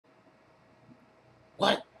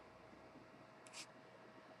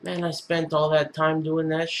Man, I spent all that time doing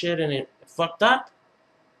that shit and it fucked up?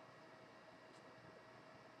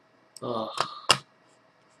 Ugh.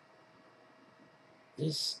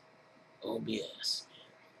 This OBS.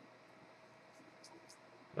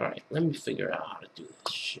 Alright, let me figure out how to do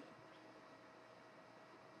this shit.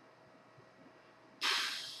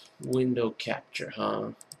 Window capture, huh?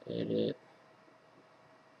 Edit.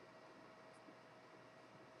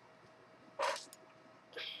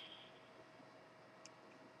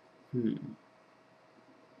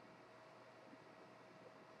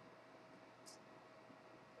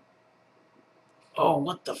 Oh,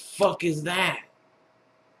 what the fuck is that?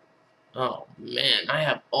 Oh, man, I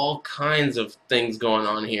have all kinds of things going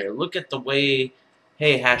on here. Look at the way...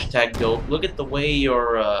 Hey, hashtag dope. Look at the way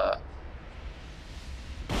your,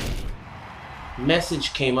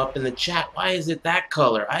 message came up in the chat. Why is it that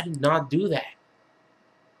color? I did not do that.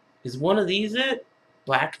 Is one of these it?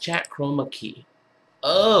 Black chat chroma key.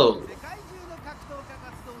 Oh.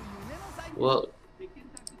 Well.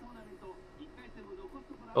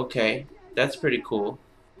 Okay. That's pretty cool.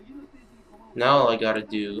 Now all I gotta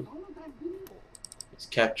do is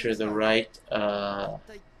capture the right,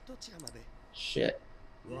 shit.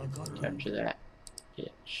 Capture that.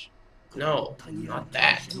 Bitch. No, not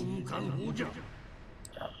that. You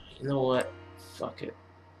know what? Fuck it.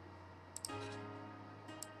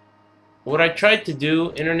 What I tried to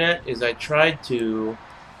do, internet, is I tried to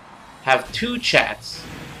have two chats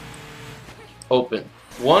open.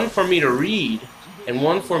 One for me to read, and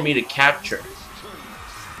one for me to capture.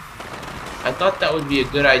 I thought that would be a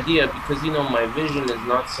good idea because, you know, my vision is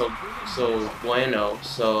not so bueno,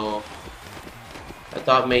 so I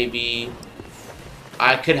thought maybe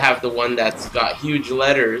I could have the one that's got huge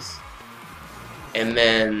letters, and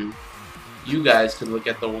then you guys could look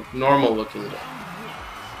at the normal looking one.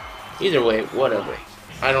 Either way, whatever.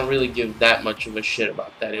 I don't really give that much of a shit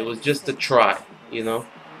about that. It was just a try, you know?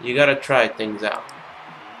 You gotta try things out.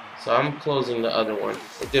 So I'm closing the other one.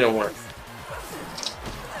 It didn't work.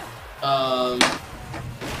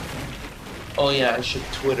 Oh yeah, I should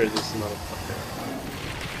Twitter this motherfucker.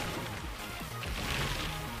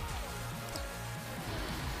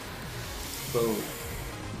 Boom.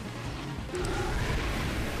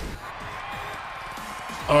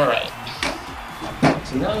 Alright.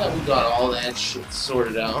 So now that we got all that shit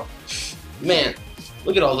sorted out, man,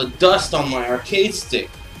 look at all the dust on my arcade stick.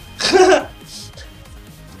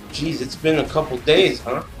 Jeez, it's been a couple days,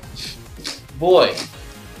 huh? Boy.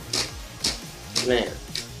 Man.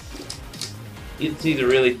 It's either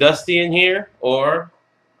really dusty in here, or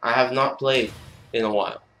I have not played in a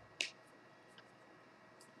while.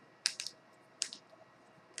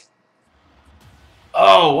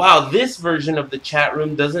 Oh, wow, this version of the chat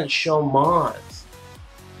room doesn't show mods.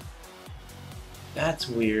 That's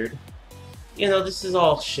weird. You know, this is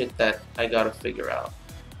all shit that I gotta figure out.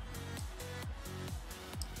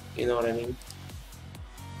 You know what I mean?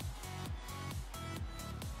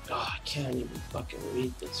 Oh, I can't even fucking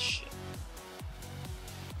read this shit.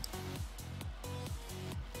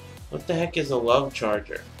 What the heck is a love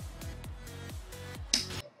charger?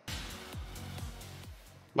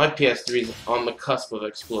 My PS3 is on the cusp of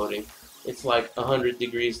exploding. It's like 100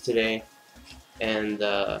 degrees today, and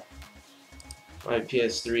my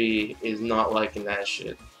PS3 is not liking that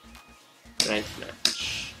shit. Right now.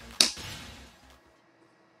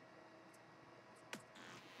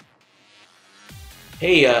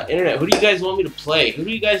 Hey, internet, who do you guys want me to play? Who do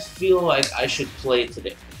you guys feel like I should play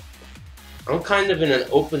today? I'm kind of in an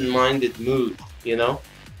open-minded mood, you know?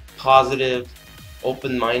 Positive,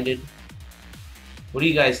 open-minded. What do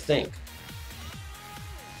you guys think?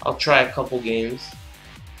 I'll try a couple games.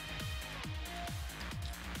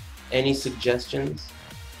 Any suggestions?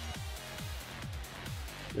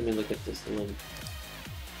 Let me look at this link.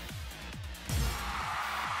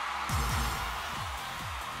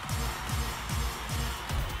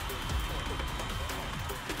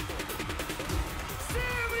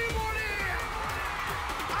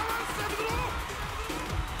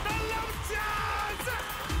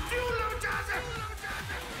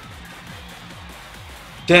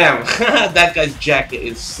 Damn, that guy's jacket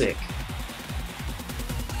is sick.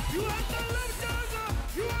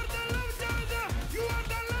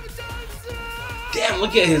 Damn,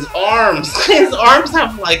 look at his arms. His arms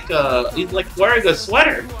have like, he's like wearing a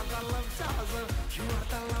sweater.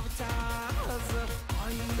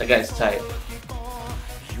 That guy's tight.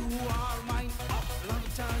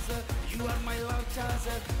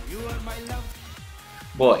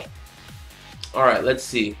 Boy. Alright, let's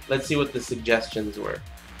see. Let's see what the suggestions were.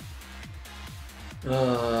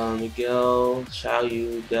 Miguel,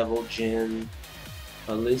 Xiaoyu, Devil Jin,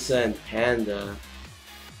 Alyssa, and Panda.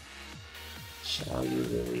 Shall you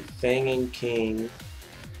really? Feng and King.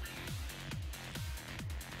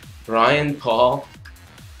 Brian Paul.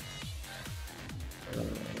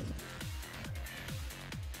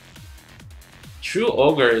 True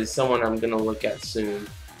Ogre is someone I'm gonna look at soon.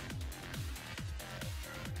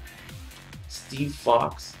 Steve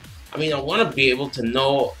Fox. I mean, I want to be able to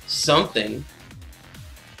know something.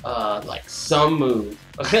 Like some move.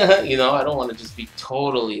 You know, I don't want to just be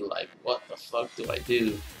totally like, what the fuck do I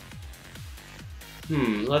do?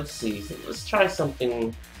 Let's see. Let's try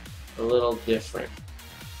something a little different.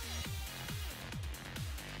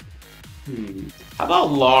 How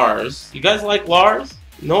about Lars? You guys like Lars?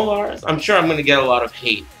 No Lars? I'm sure I'm gonna get a lot of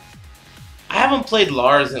hate. I haven't played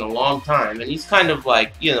Lars in a long time, and he's kind of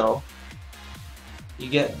like, you know,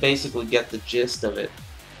 you basically get the gist of it.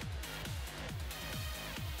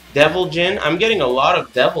 Devil Jin? I'm getting a lot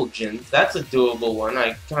of Devil Jins. That's a doable one.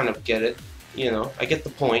 I kind of get it. You know, I get the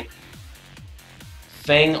point.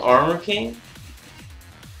 Feng Armor King?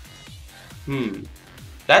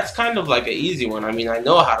 That's kind of like an easy one. I mean, I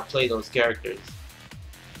know how to play those characters.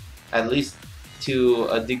 At least to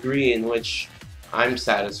a degree in which I'm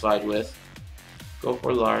satisfied with. Go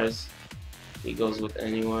for Lars. He goes with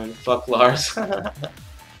anyone. Fuck Lars.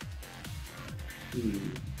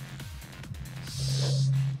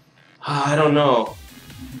 I don't know.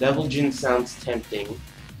 Devil Jin sounds tempting.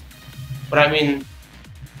 But I mean,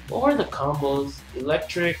 what were the combos?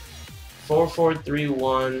 Electric,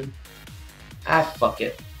 4-4-3-1. Ah, fuck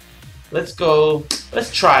it. Let's go.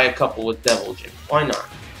 Let's try a couple with Devil Jin. Why not?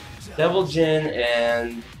 Devil Jin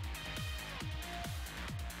and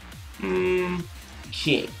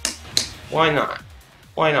King. Why not?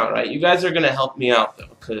 Why not, right? You guys are gonna help me out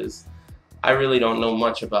though, because I really don't know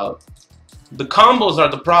much about. The combos are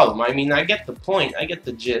the problem. I mean, I get the point. I get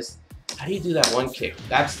the gist. How do you do that one kick?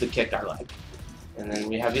 That's the kick I like. And then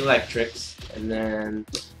we have electrics. And then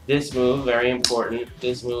this move, very important.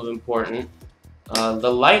 This move, important.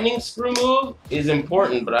 The lightning screw move is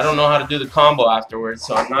important, but I don't know how to do the combo afterwards,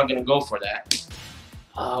 so I'm not going to go for that.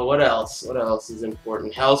 What else? What else is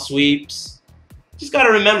important? Hell sweeps. Just got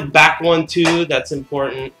to remember back 1-2. That's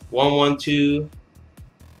important. 1-1-2.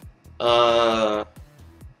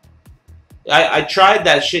 I tried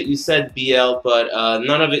that shit you said, BL, but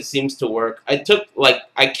none of it seems to work. I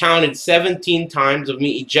counted 17 times of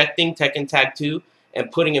me ejecting Tekken Tag 2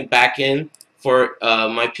 and putting it back in for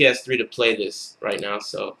my PS3 to play this right now.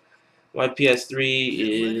 So my PS3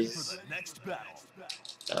 is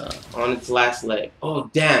on its last leg. Oh,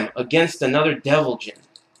 damn, against another Devil Jin.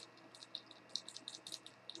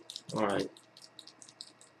 Alright.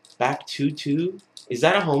 Back 2-2? Is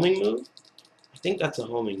that a homing move? I think that's a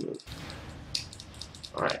homing move.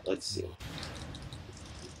 Alright, let's see.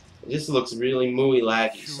 This looks really mooey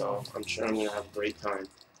laggy, so I'm sure I'm going to have a great time.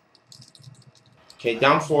 Okay,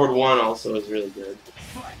 down forward 1 also is really good.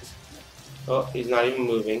 Oh, he's not even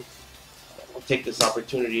moving. I'll take this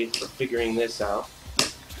opportunity for figuring this out.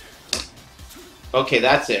 Okay,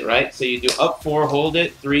 that's it, right? So you do up 4, hold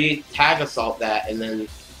it, 3, tag assault that, and then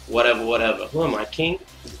whatever, whatever. Who am I, King?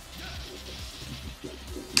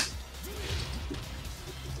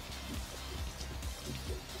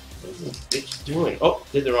 What is this bitch doing? Oh,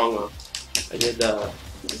 did the wrong one. I did the...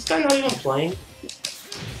 Is this guy not even playing?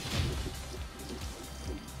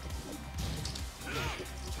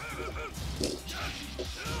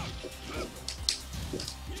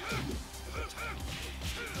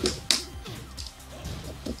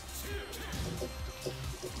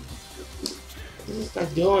 What is this guy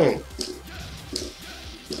doing?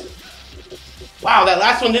 Wow, that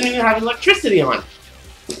last one didn't even have electricity on.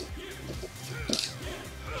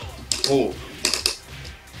 Oh.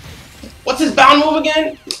 What's his bound move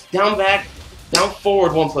again? Down back, down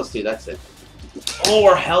forward, 1+2, that's it. Oh,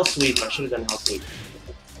 or hell sweep. I should have done hell sweep.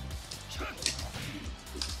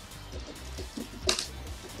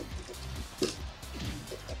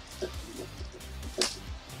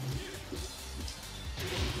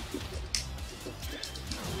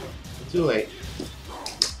 Too late.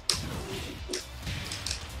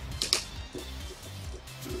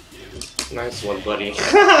 Nice one, buddy.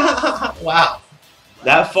 Wow.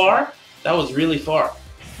 That far? That was really far.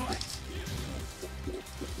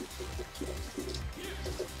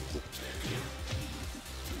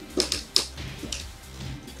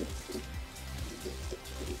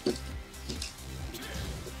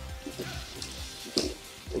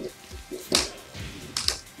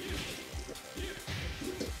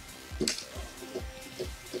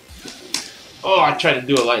 Oh, I tried to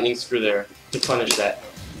do a lightning screw there to punish that.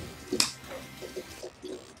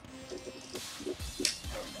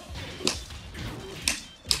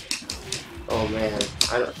 Oh man,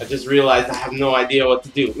 I just realized I have no idea what to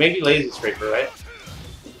do. Maybe laser scraper, right?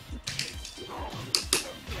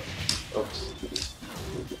 Oops.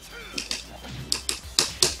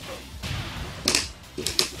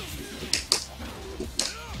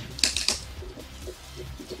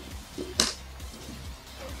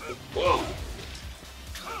 Whoa.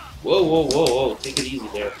 Whoa, whoa, whoa, whoa. Take it easy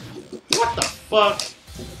there. What the fuck?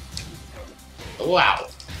 Wow.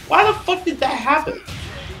 Why the fuck did that happen?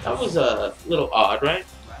 That was a little odd, right?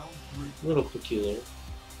 A little peculiar.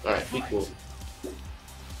 Alright, be cool.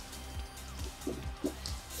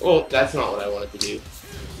 Oh, that's not what I wanted to do.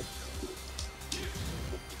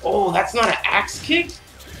 Oh, that's not an axe kick?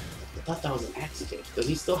 I thought that was an axe kick. Does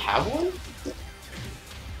he still have one?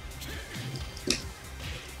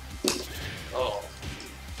 Oh.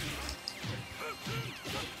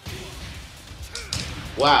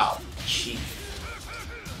 Wow. Cheat.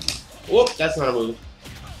 Whoop, that's not a move.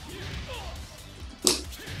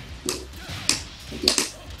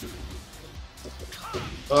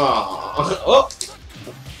 Oh. Oh.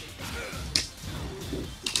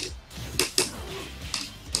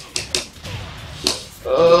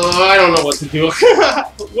 I don't know what to do.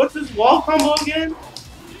 What's this wall combo again?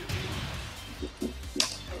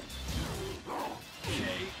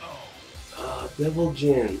 Devil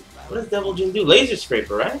Jin. What does Devil Jin do? Laser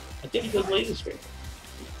Scraper, right? I think he does Laser Scraper.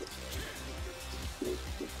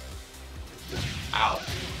 Ow.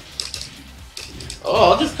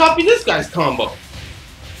 Oh, I'll just copy this guy's combo.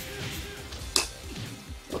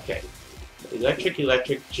 Okay. Electric,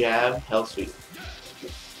 electric, jab, hell sweep.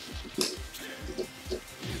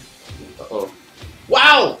 Uh-oh.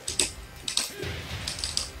 Wow!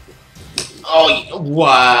 Oh,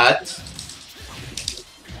 what?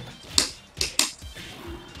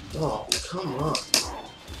 Oh, come on.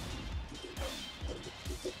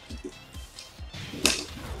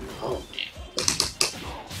 Oh, man.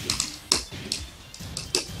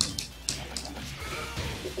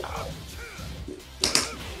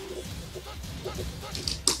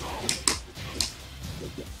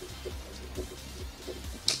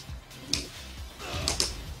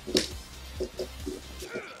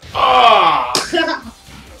 Oh!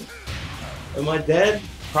 Am I dead?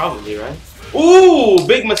 Probably, right? Ooh,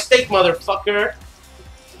 big mistake, motherfucker.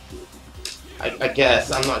 I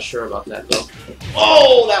guess. I'm not sure about that, though.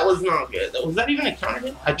 Oh, that was not good. Was that even a counter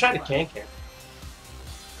hit? I tried to can-can.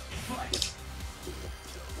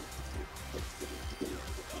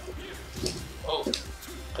 Oh,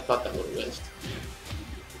 I thought that would have missed.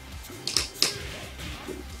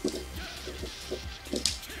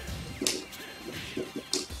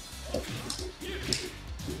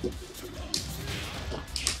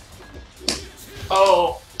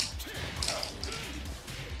 Oh.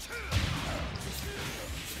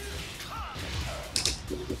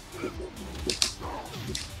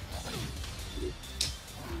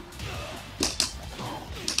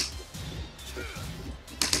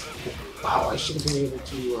 Wow, I should have been able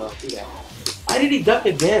to do that. Why did he duck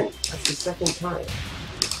again? That's the second time.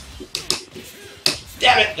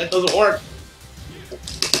 Damn it, that doesn't work.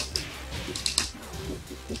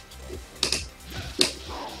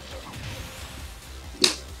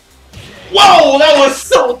 Whoa, that was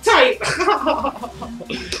so tight!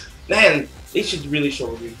 Man, they should really show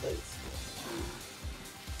replays.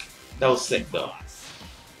 That was sick, though.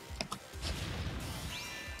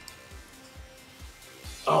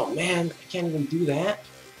 Oh, man, I can't even do that?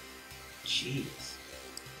 Jeez.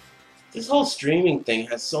 This whole streaming thing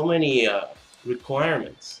has so many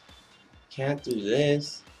requirements. Can't do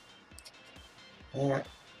this. That.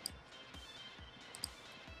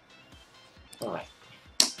 Alright.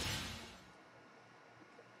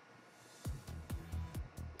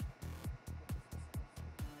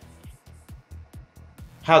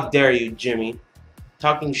 How dare you, Jimmy?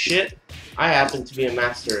 Talking shit? I happen to be a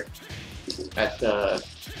master at I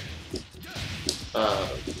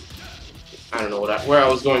don't know where I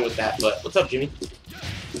was going with that, but what's up, Jimmy?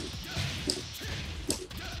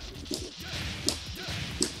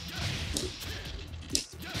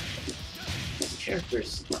 This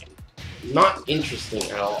character's like not interesting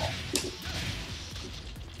at all.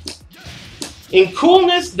 In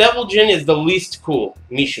coolness, Devil Jin is the least cool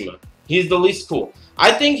Mishima. He's the least cool.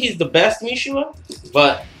 I think he's the best Mishima,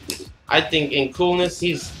 but I think in coolness,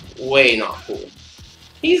 he's way not cool.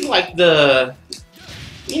 He's like the...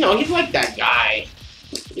 You know, he's like that guy.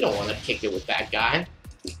 You don't want to kick it with that guy.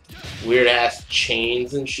 Weird-ass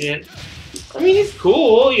chains and shit. I mean, he's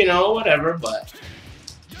cool, you know, whatever, but...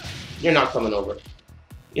 You're not coming over.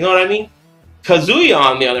 You know what I mean? Kazuya,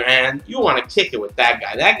 on the other hand, you want to kick it with that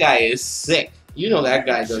guy. That guy is sick. You know that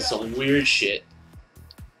guy does some weird shit.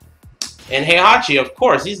 And Heihachi, of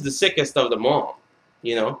course, he's the sickest of them all,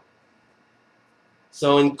 you know?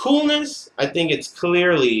 So in coolness, I think it's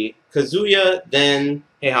clearly Kazuya, then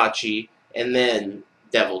Heihachi, and then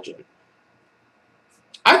Devil Jin.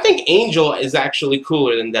 I think Angel is actually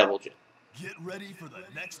cooler than Devil Jin. Get ready for the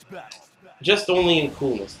next battle. Just only in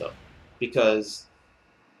coolness, though. Because,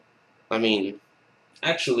 I mean,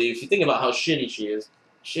 actually, if you think about how shitty she is,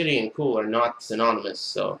 shitty and cool are not synonymous,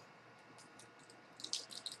 so...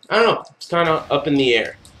 I don't know. It's kind of up in the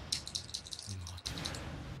air.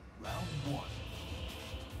 Round one.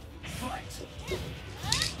 Fight.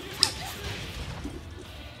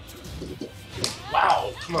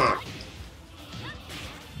 Wow, come on.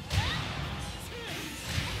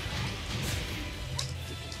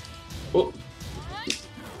 Oh.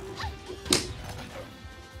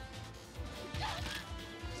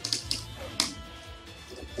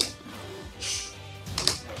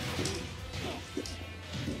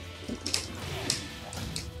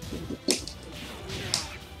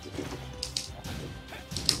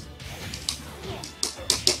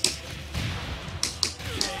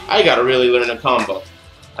 I gotta really learn a combo.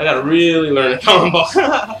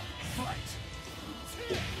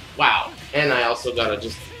 Wow. And I also gotta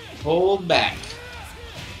just hold back.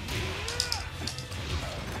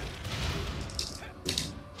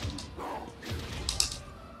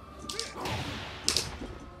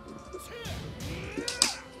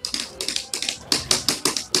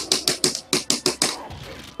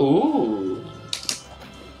 Ooh.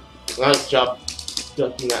 Nice job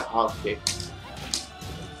ducking that hog kick.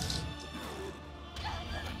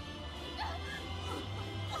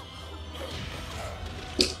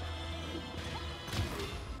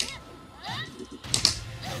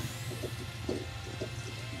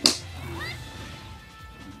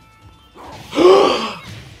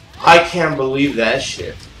 I can't believe that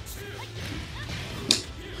shit.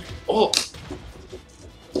 Oh.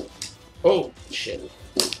 Oh, shit.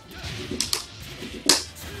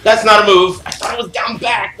 That's not a move. I thought it was down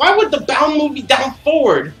back. Why would the bound move be down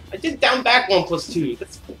forward? I did down back 1+2.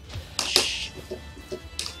 That's... Shit.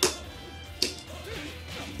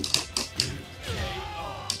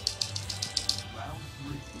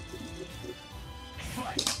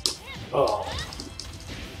 Oh.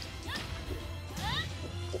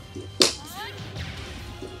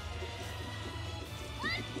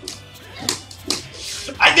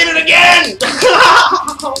 I did it again!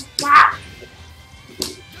 Oh, fuck!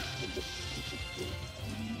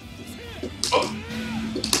 Oh.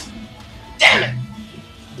 Damn it!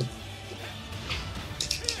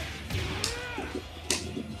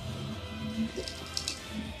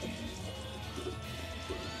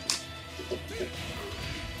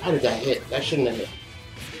 How did that hit? That shouldn't have hit.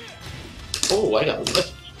 Oh, I got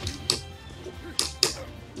lucky.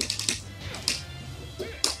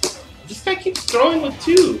 This guy keeps throwing with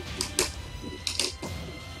two.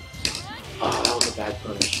 Oh, that was a bad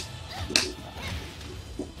punish.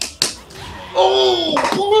 Oh,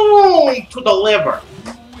 boom! To the liver.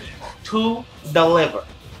 To the liver.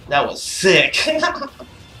 That was sick.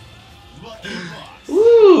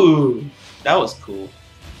 Ooh, that was cool.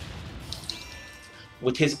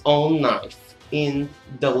 With his own knife in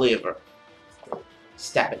the liver.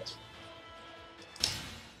 Stab it.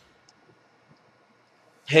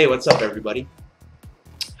 Hey, what's up, everybody?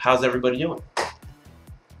 How's everybody doing?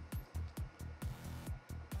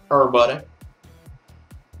 Everybody.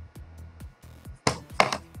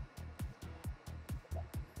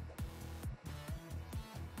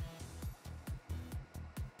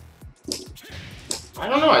 I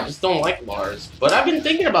don't know, I just don't like Lars. But I've been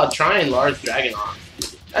thinking about trying Lars Dragunov.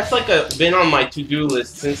 That's like been on my to-do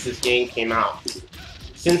list since this game came out.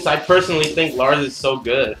 Since I personally think Lars is so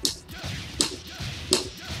good.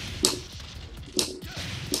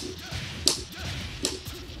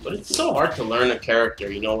 But it's so hard to learn a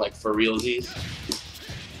character, you know, like for realsies.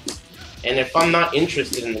 And if I'm not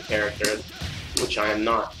interested in the character, which I am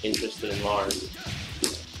not interested in Lars,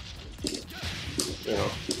 you know,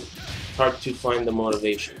 it's hard to find the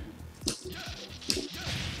motivation.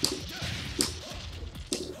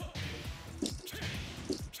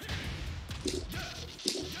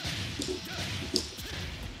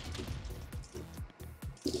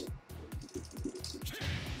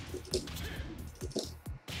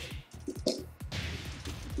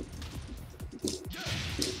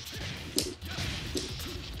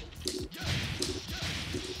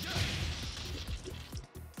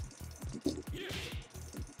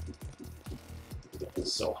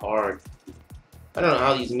 It's so hard. I don't know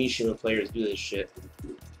how these Mishima players do this shit.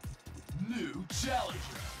 New challenger.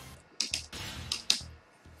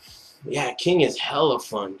 Yeah, King is hella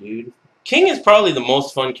fun, dude. King is probably the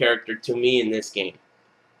most fun character to me in this game.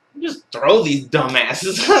 Just throw these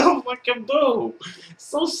dumbasses. I don't fucking do.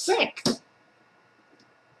 So sick.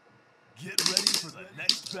 Get ready for the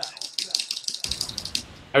next battle.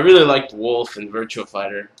 I really liked Wolf and Virtua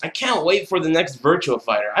Fighter. I can't wait for the next Virtua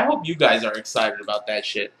Fighter. I hope you guys are excited about that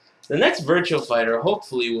shit. The next Virtua Fighter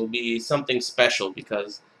hopefully will be something special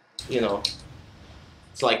because, you know,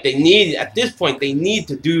 it's like they need, at this point, they need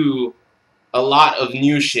to do a lot of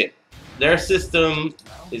new shit. Their system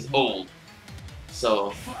is old.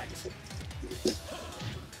 So,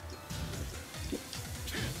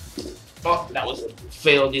 oh, that was a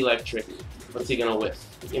failed electric. What's he gonna whiff?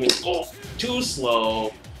 Give me, oh, too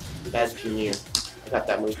slow. Bad Pioneer. I got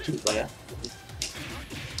that move too, player.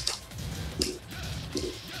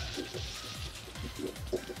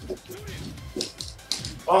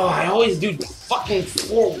 Oh, I always do fucking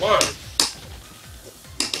 4-1.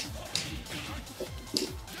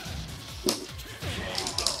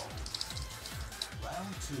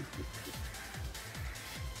 Round 2.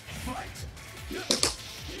 Fight.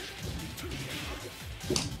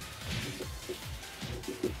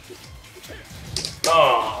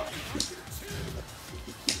 Oh.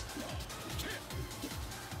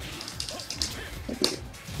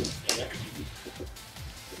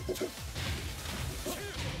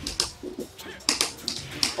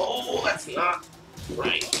 Oh, that's not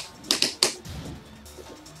right.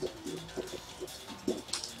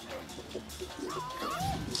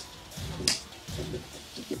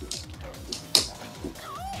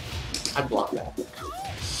 I blocked that.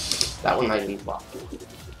 That one I didn't block.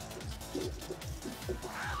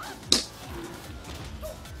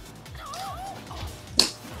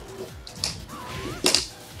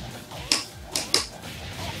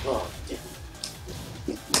 Oh, damn.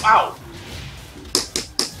 Wow.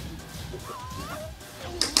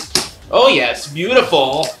 Oh yes,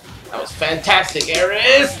 beautiful. That was fantastic,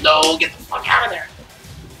 Ares. No, get the fuck out of there.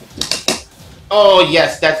 Oh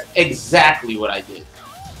yes, that's exactly what I did.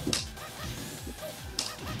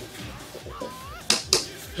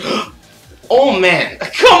 Oh man,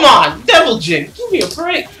 come on, Devil Jin, give me a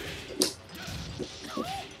break.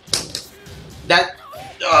 That,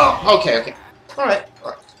 oh, okay. All right.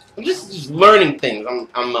 I'm just learning things.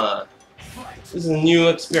 This is a new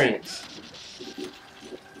experience.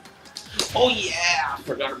 Oh yeah, I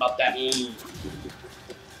forgot about that move.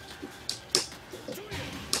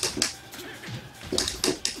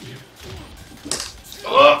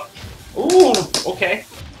 Oh, ooh, okay.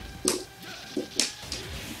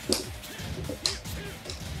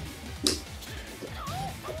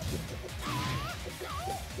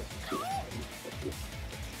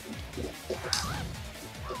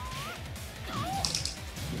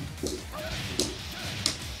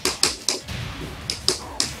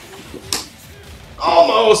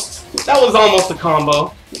 Almost! That was almost a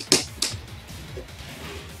combo.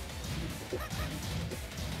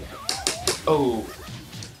 Oh.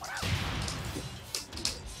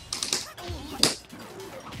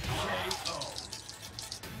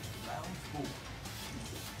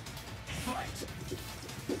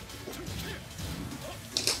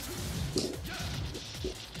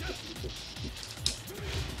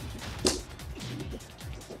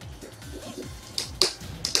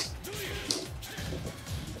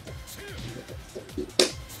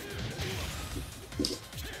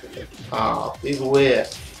 Oh, big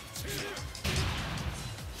whiff.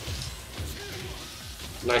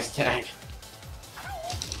 Nice tag.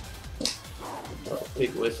 Oh,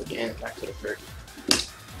 big whiff again. That could have hurt.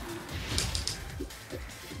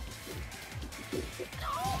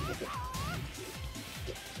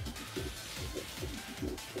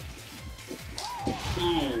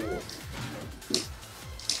 Ooh.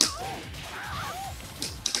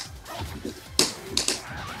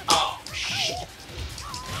 Oh, shit.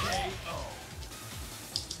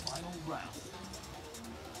 Final round.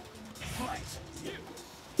 Fight.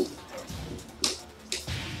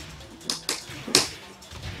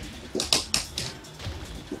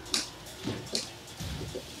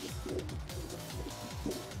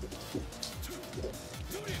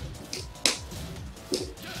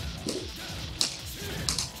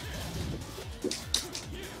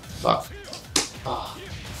 Fuck. Oh.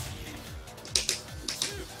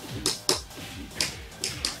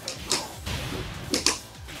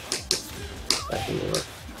 That didn't work.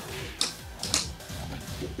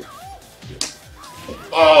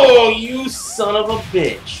 Oh, you son of a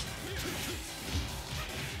bitch.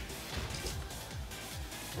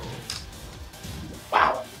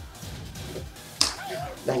 Wow.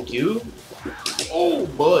 Thank you. Oh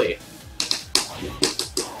boy.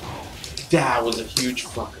 That was a huge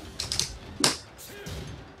fucker.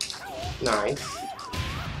 Nice.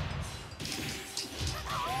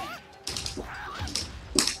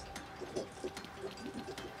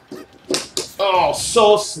 Oh,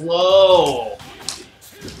 so slow.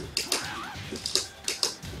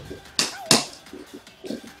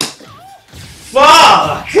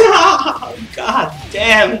 Fuck! God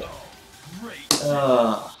damn it.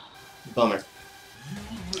 Bummer.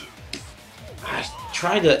 I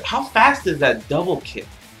tried to. How fast is that double kick?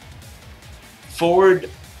 Forward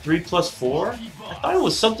 3+4? I thought it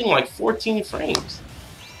was something like 14 frames.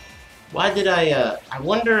 Why did I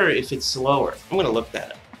wonder if it's slower. I'm gonna look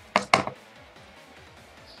that up.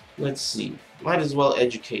 Let's see. Might as well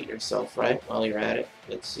educate yourself, right? While you're at it.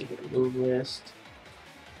 Let's see here. Move list.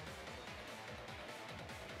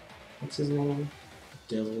 What's his name?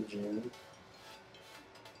 Diligent.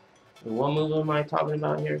 And what move am I talking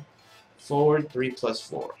about here? Forward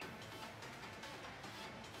 3+4.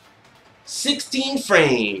 16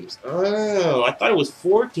 frames! Oh, I thought it was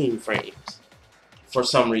 14 frames. For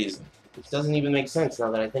some reason. Which doesn't even make sense now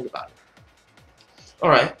that I think about it.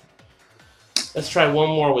 Alright. Let's try one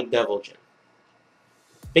more with Devilgen.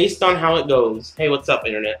 Based on how it goes. Hey, what's up,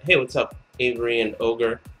 Internet? Hey, what's up, Avery and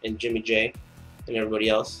Ogre and Jimmy J and everybody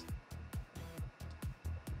else.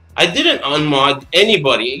 I didn't unmod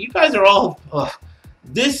anybody. You guys are all...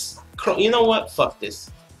 You know what? Fuck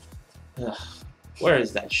this. Where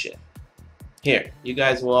is that shit? Here. You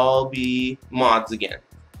guys will all be mods again.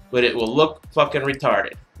 But it will look fucking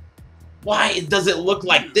retarded. Why does it look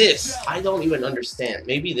like this? I don't even understand.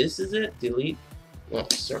 Maybe this is it? Delete? Oh,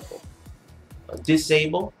 circle.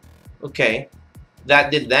 Disable? Okay.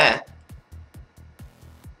 That did that.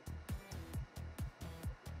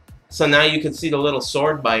 So now you can see the little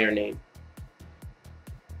sword by your name.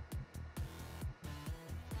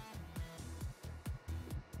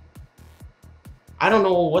 I don't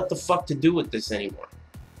know what the fuck to do with this anymore.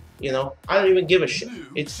 You know? I don't even give a shit.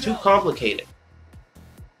 It's too complicated.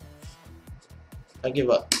 I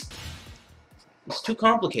give up. It's too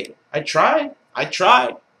complicated. I tried.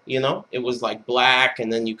 You know? It was like black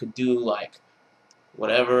and then you could do like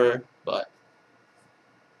whatever, but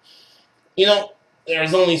you know,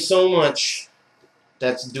 there's only so much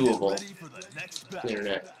that's doable.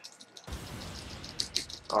 Internet.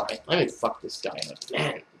 Alright, let me fuck this guy up.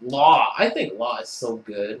 Man, Law. I think Law is so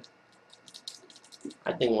good.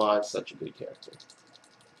 I think Law is such a good character.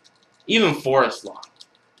 Even Forest Law.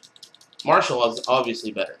 Martial Law is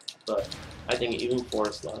obviously better, but I think even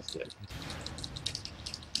Forest Law is good.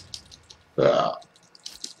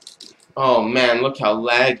 Oh man, look how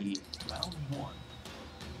laggy.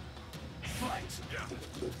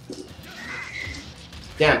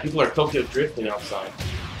 Damn, people are Tokyo drifting outside.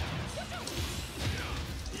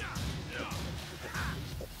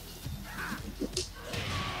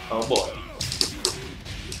 Oh boy.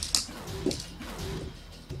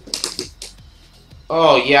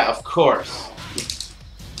 Oh yeah, of course.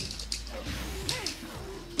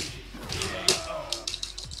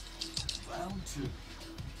 Round 2.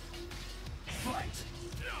 Fight.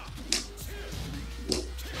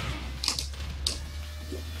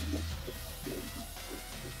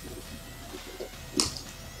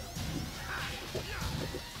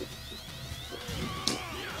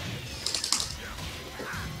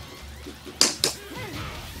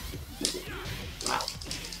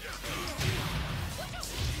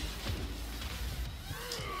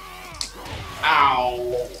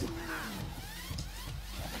 Ow.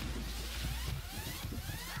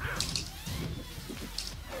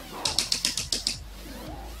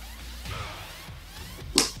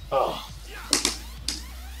 Oh.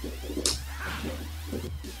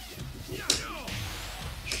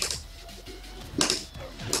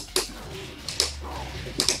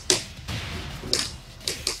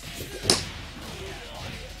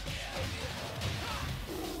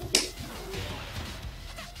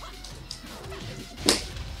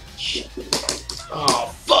 Shit.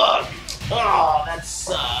 Oh, fuck! Oh, that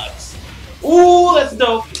sucks. Ooh, that's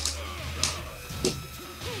dope.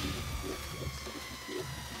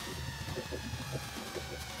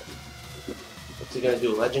 What's he gonna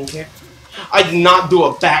do, a legend kick? I did not do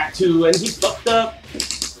a back two, and he fucked up.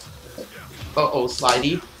 Uh-oh,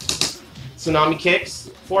 slidey. Tsunami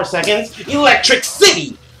kicks. 4 seconds. Electric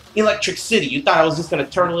City! Electric City. You thought I was just gonna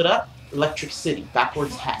turtle it up? Electric City.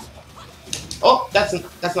 Backwards hat. Oh, that's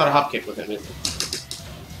not a hop kick with him, is it?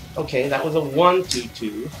 Okay, that was a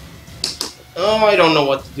 1-2-2. Oh, I don't know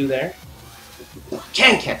what to do there.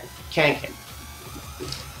 Can.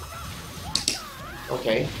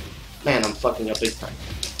 Okay. Man, I'm fucking up big time.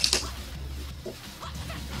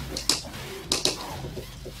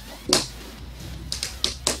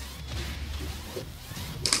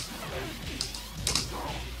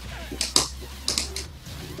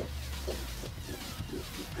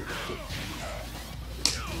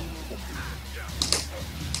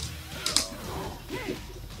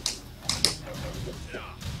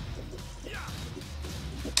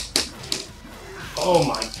 Oh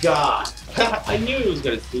my god. I knew he was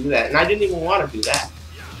gonna do that, and I didn't even want to do that.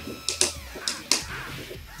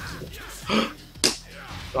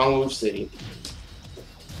 Wrong move, City.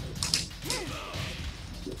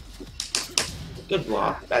 Good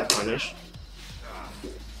block. Bad punish.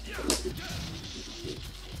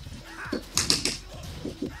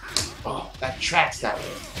 Oh, that tracks that way.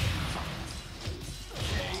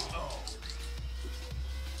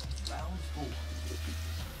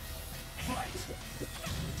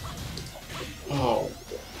 Oh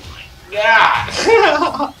my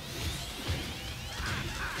god!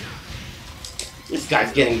 This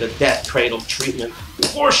guy's getting the death cradle treatment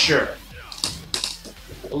for sure.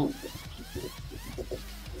 Ooh.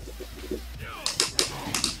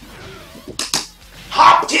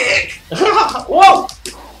 Hop kick! Whoa!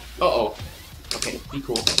 Uh-oh. Okay, be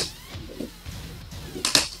cool.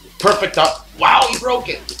 Perfect up. Wow, he broke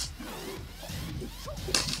it.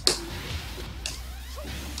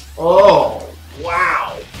 Oh,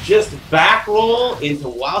 wow. Just back roll into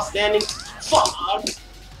while standing. Fuck.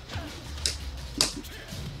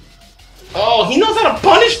 Oh, he knows how to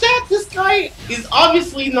punish that? This guy is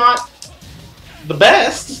obviously not the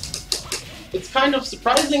best. It's kind of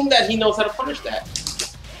surprising that he knows how to punish that.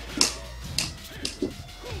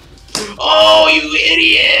 Oh, you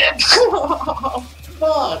idiot!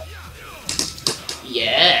 Fuck.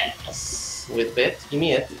 Yes. Whip it. Give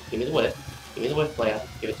me it. Give me the whip. Give me the whip, player.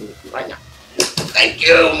 Give it to me right now. Thank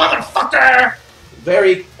you, motherfucker!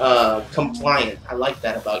 Very, compliant. I like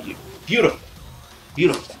that about you. Beautiful.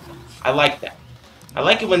 Beautiful. I like that. I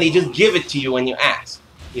like it when they just give it to you when you ask.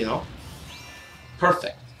 You know?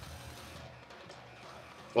 Perfect.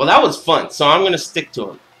 Well, that was fun, so I'm gonna stick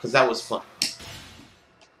to him, because that was fun.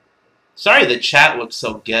 Sorry the chat looks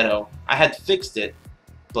so ghetto. I had fixed it,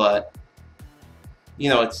 but, you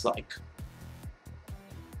know, it's like,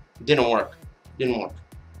 it didn't work. It didn't work.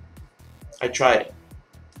 I tried it.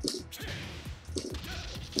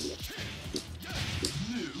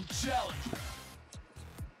 New challenge.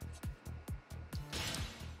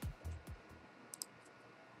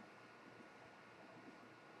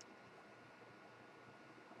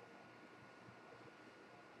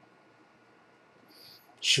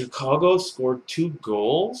 Chicago scored 2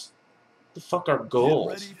 goals? What the fuck are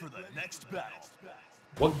goals? Get ready for the next battle.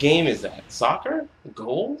 What game is that? Soccer?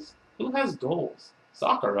 Goals? Who has goals?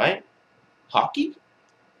 Soccer, right? Hockey?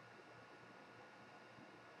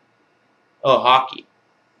 Oh, hockey.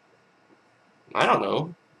 I don't know.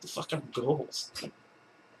 What the fuck are goals?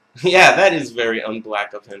 Yeah, that is very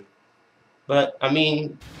unblack of him. But, I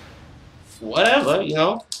mean, whatever, you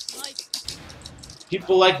know?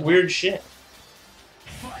 People like weird shit.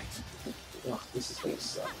 Oh, this is gonna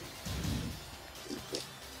suck.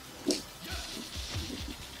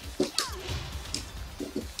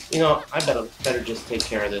 You know, I better just take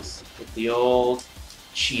care of this with the old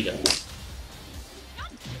cheetah.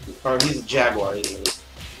 Or he's a jaguar, isn't he?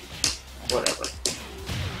 Whatever.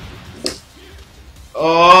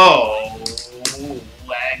 Oh,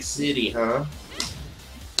 Lag City, huh?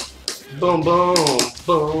 Boom, boom,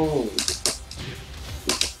 boom.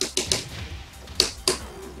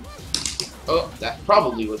 Oh, that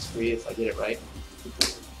probably was free if I did it right.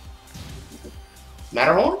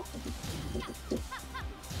 Matterhorn?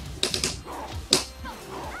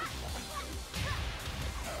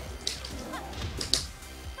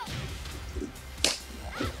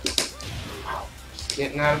 Wow, just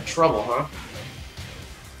getting out of trouble, huh?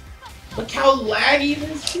 Look how laggy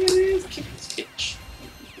this shit is. Kick this bitch.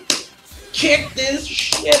 Kick this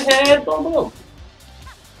shithead. Boom, boom.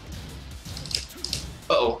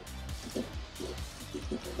 Uh-oh.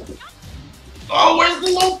 Oh, where's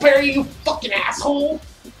the low parry, you fucking asshole?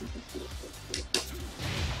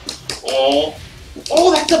 Oh.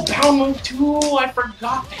 Oh, that's a bound move, too. I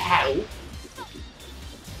forgot that.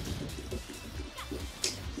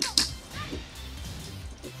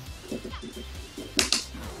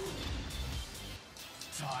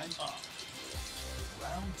 Time up.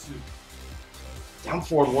 Round 2. Down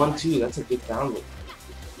forward 1-2. That's a good down move.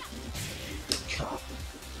 God.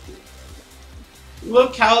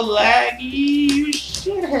 Look how laggy, you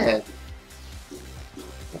shithead.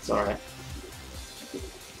 That's alright.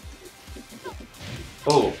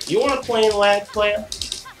 Oh, you want to play in lag, player?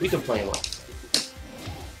 We can play in lag.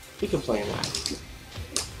 We can play in lag.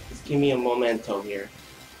 Just give me a momento here.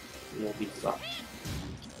 And we'll be fucked.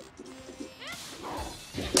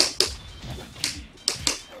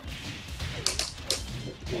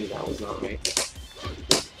 Ooh, that was not right.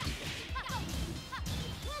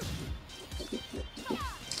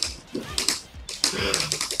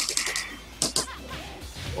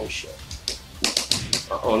 Oh shit.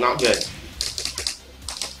 Uh-oh, not good.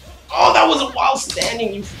 Oh, that was a while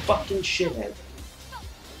standing, you fucking shithead.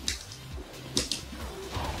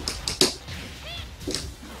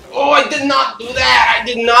 Oh, I did not do that! I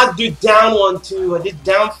did not do down 1-2. I did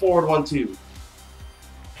down forward 1-2.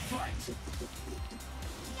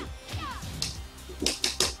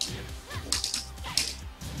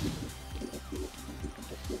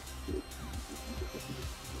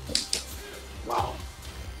 Wow.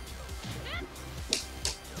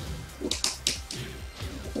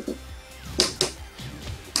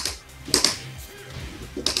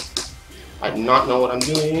 I do not know what I'm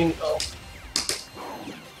doing. Oh.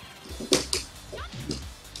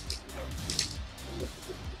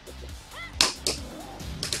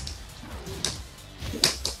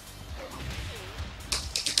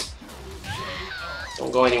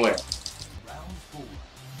 Don't go anywhere.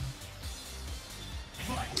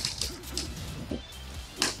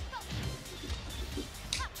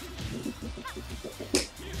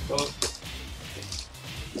 Oh.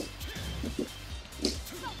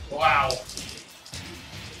 Wow.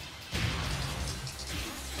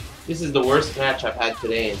 This is the worst match I've had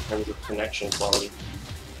today in terms of connection quality.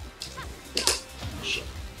 Shit.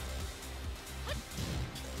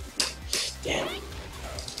 Damn.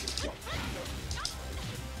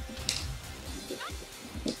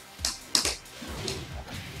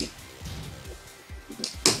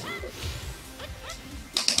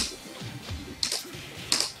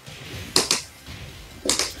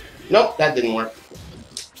 Nope, that didn't work.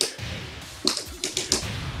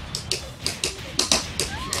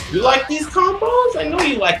 You like these combos? I know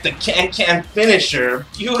you like the can-can finisher.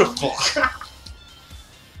 Beautiful.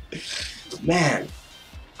 Man,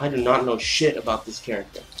 I do not know shit about this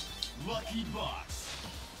character. Lucky box.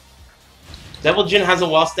 Devil Jin has a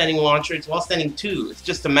while-standing launcher. It's while-standing too. It's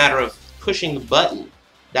just a matter of pushing the button.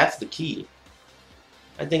 That's the key.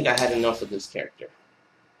 I think I had enough of this character.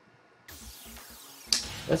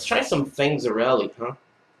 Let's try some Feng Zarelli, huh?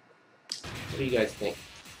 What do you guys think?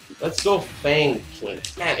 Let's go Feng King.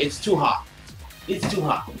 Man, it's too hot. It's too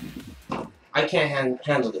hot. I can't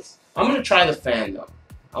handle this. I'm gonna try the fan though.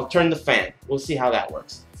 I'll turn the fan. We'll see how that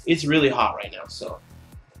works. It's really hot right now, so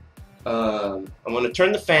I'm gonna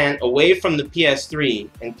turn the fan away from the PS3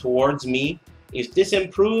 and towards me. If this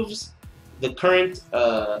improves the current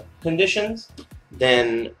conditions,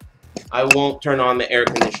 then I won't turn on the air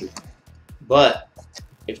conditioner. But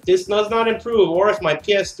if this does not improve, or if my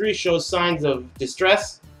PS3 shows signs of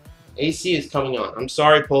distress, AC is coming on. I'm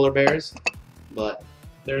sorry, polar bears, but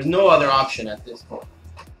there's no other option at this point.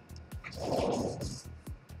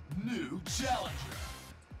 New challenger.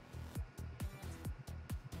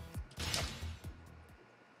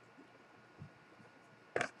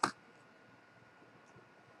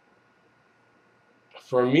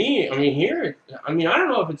 For me, I mean, here, I don't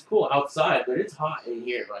know if it's cool outside, but it's hot in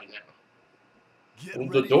here right now.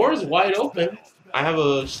 The door is wide open. I have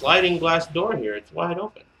a sliding glass door here. It's wide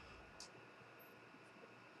open.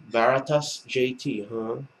 Veritas JT,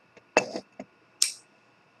 huh?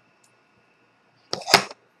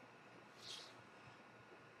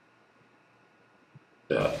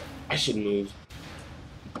 I should move.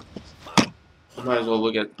 I might as well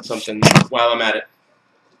look at something while I'm at it.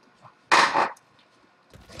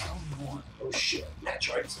 Oh shit,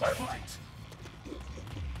 Metroid start.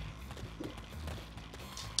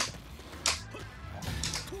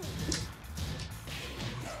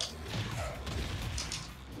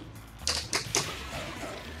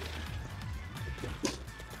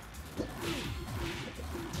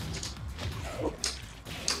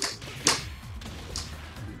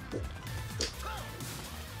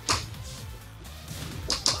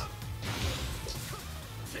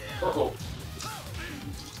 Uh-oh.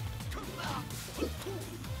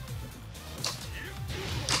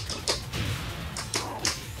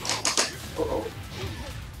 Uh-oh.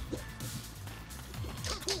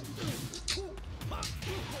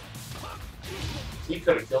 He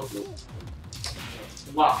could have killed me.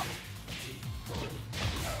 Wow.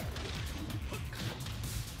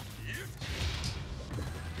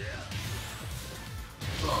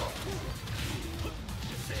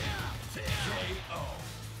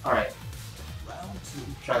 Alright.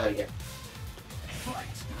 Try that again.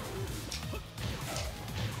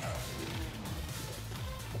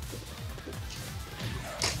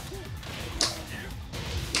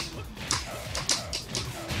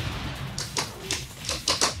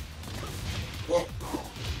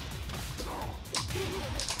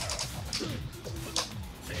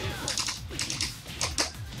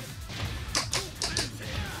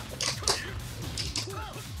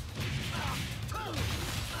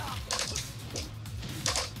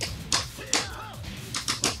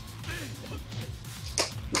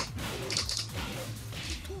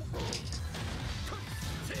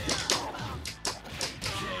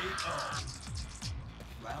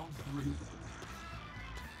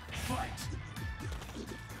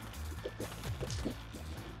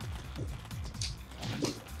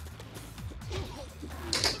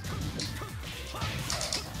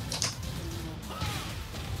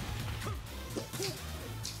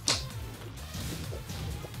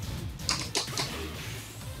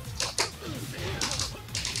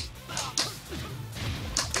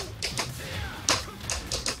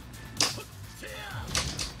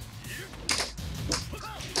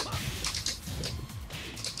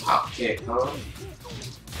 kick, huh?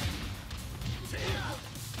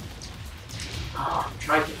 Oh, I'm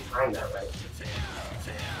trying to time that right.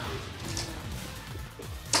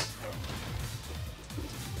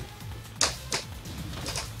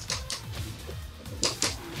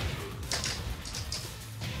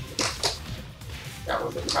 That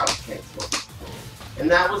was a crouch cancel. And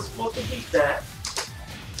that was supposed to beat that.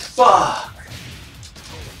 Fuck!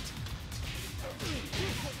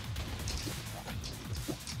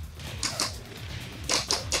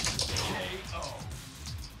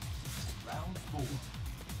 Round 4.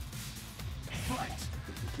 Fight!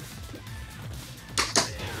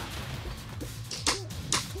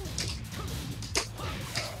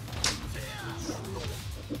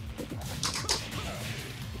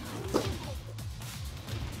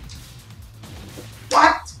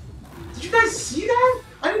 What? Did you guys see that?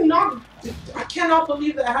 I did not. I cannot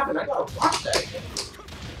believe that happened. I gotta watch that again.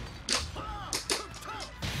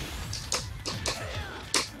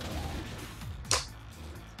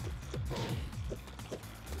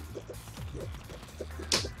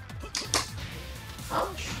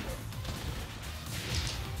 Ouch.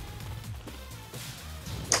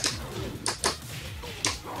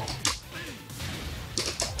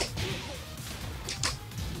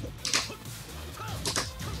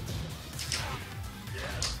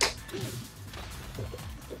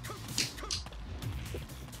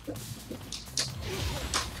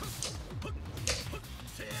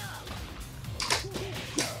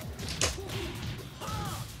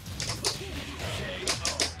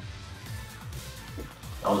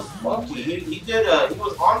 That was funky. He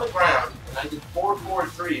was on the ground, and I did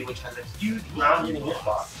 4-4-3, which has a huge ground hitting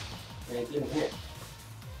hitbox, and it didn't hit.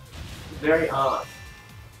 Very odd.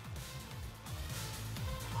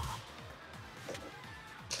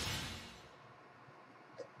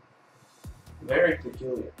 Very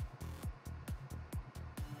peculiar.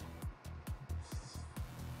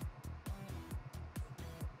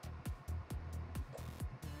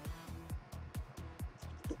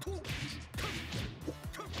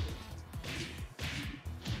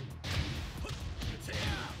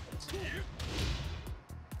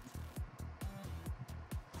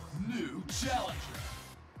 New challenger.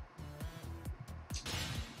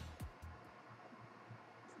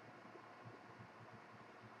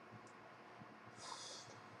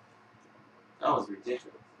 That was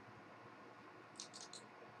ridiculous.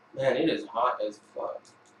 Man, it is hot as fuck.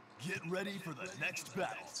 Get ready for the next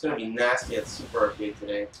battle. It's gonna be nasty at Super Arcade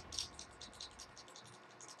today.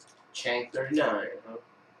 Chank 39, huh?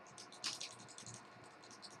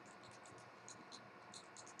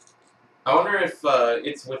 I wonder if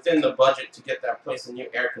it's within the budget to get that place a new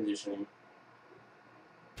air conditioning.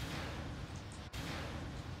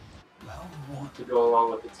 Round 1. To go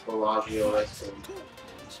along with its Bellagio restaurant.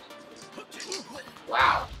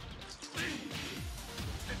 Wow.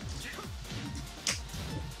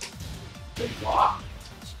 Good block.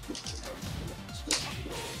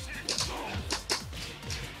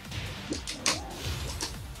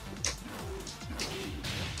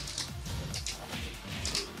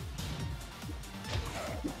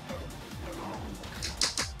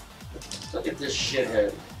 Look at this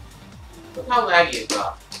shithead. Look how laggy it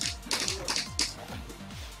got.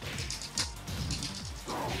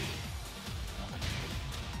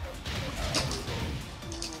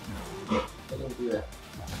 I didn't do that.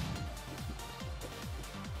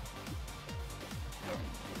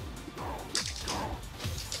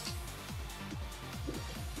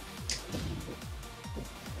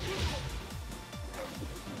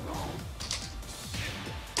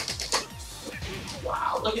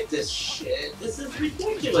 Wow, look at this shit. This is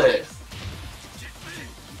ridiculous.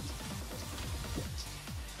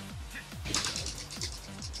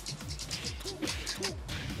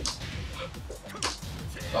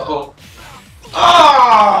 Uh-oh.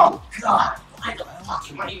 Oh, God. Why the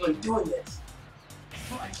fuck am I even doing this?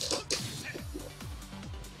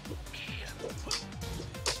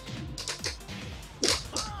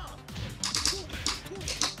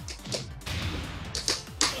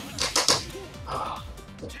 Ah.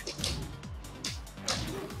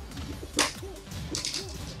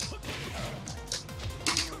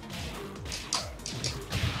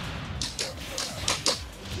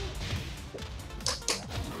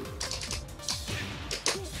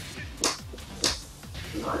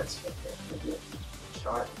 Not expected.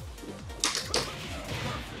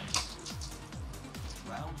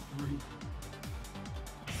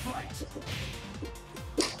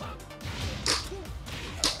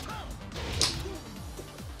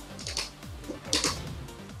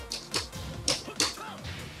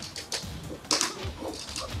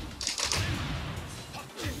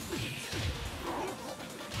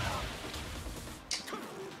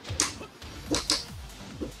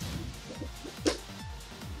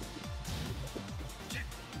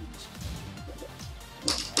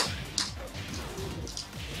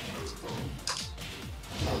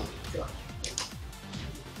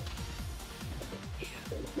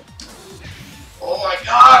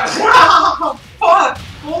 god! Fuck!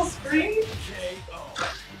 Full screen? KO.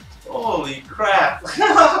 Holy crap!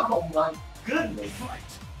 Oh my goodness! Fight.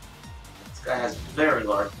 This guy has very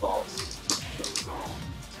large balls.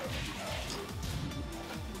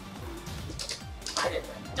 I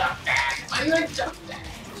didn't duck that! I didn't duck that!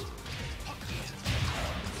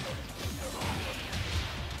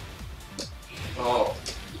 Oh.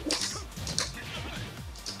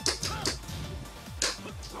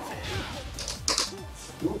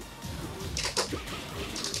 Ooh.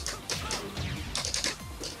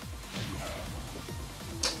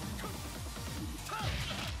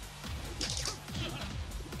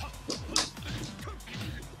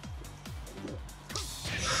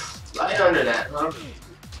 Right under that, huh?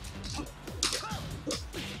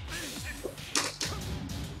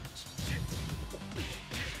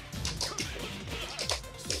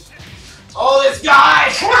 Oh, this guy!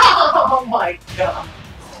 Oh my god!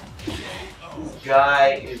 This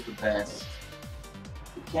guy is the best.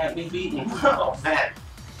 He can't be beaten. Oh man,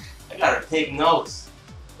 I gotta take notes.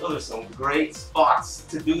 Those are some great spots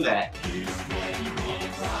to do that.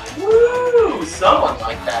 Woo! Someone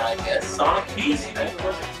like that, I guess. Sonic Beast, man.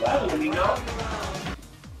 Perfect travel, you know?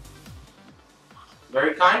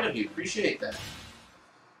 Very kind of you. Appreciate that.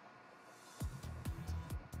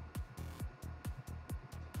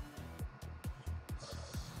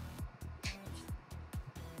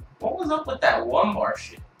 What was up with that one bar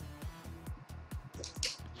shit?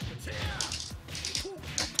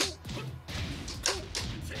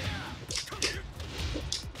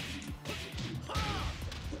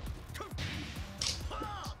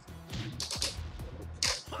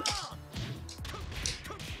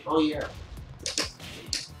 Oh yeah.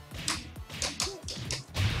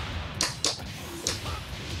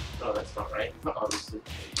 No, that's not right. Obviously.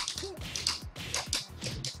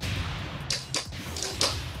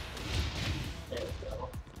 There we go.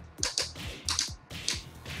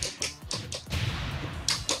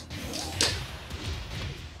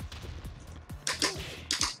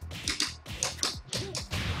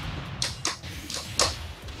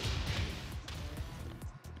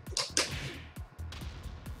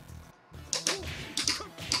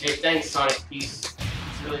 Hey, thanks, Sonic Peace.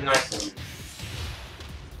 It's really nice of you.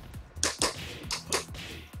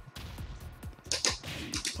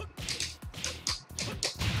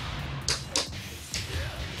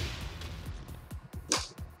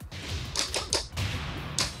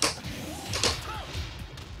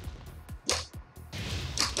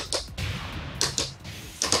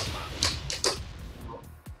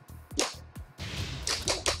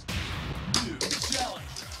 New challenge.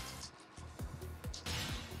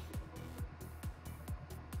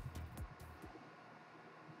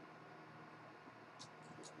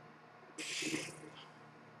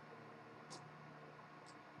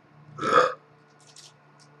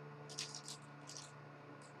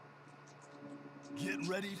 Get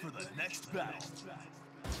ready for the next battle.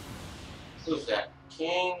 Who's that?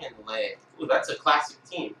 King and Lei. Ooh, that's a classic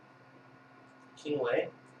team. King Lei?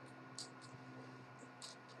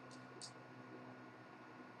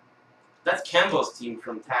 That's Kembo's team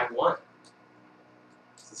from Tag 1.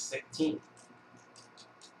 It's a sick team.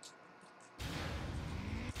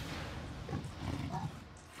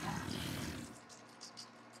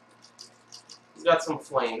 He's got some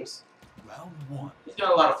flames. Round one. He's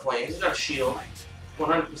got a lot of flames. He's got a shield.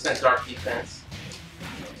 100% dark defense.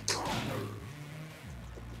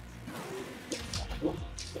 Ooh.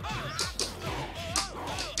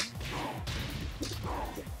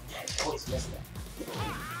 I always miss that.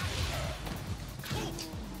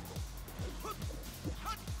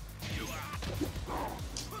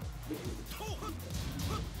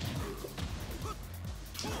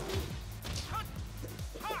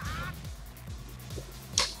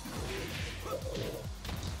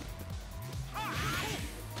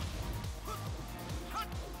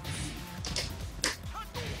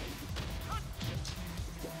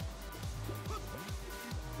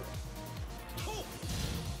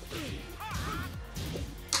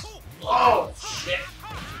 Oh, shit.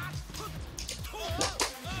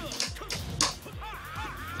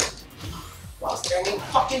 While standing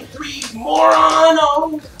fucking threes, moron!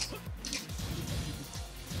 Oh!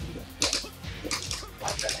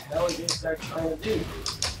 What the hell is this guy trying to do?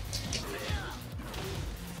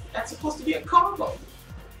 That's supposed to be a combo.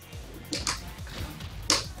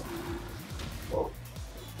 Whoa.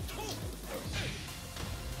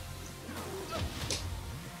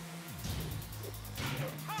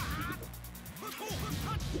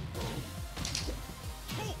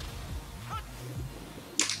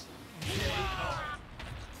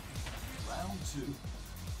 Round two.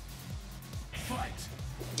 Fight.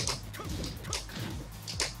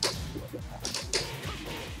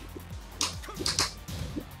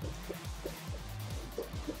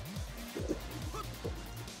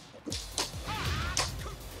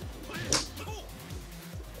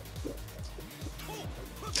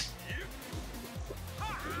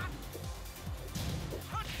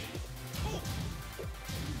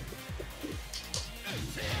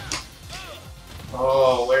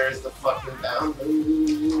 go. Where is the fucking down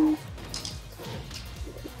move?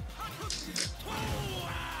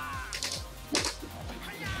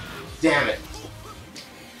 Damn it.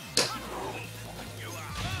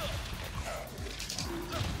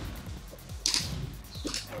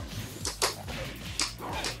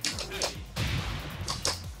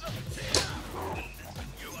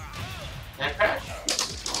 That crash.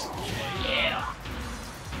 Yeah.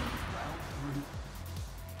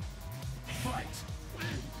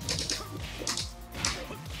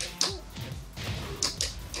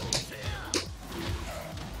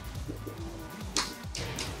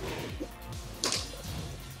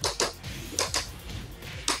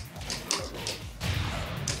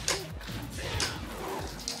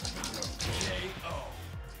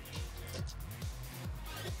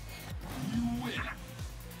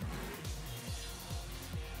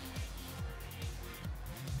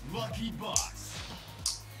 Lucky box.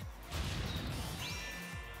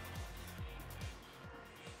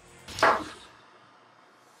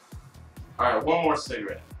 Alright, one more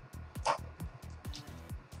cigarette.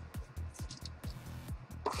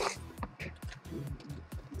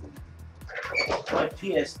 My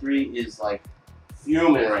PS3 is like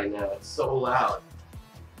fuming right now. It's so loud.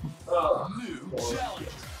 New challenge.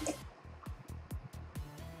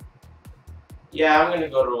 Yeah, I'm gonna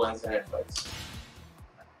go to Wednesday Night Fights.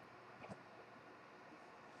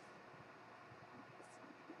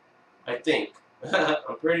 I think.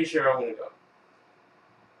 I'm pretty sure I'm gonna go.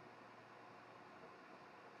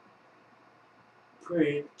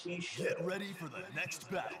 Pretty sure. Get ready for the next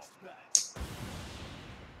battle.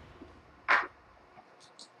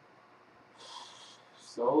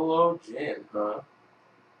 Solo Jin, huh?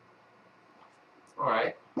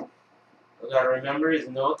 Alright. We gotta remember is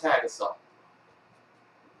no tag assault.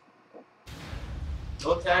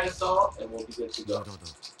 No tag assault, and we'll be good to go.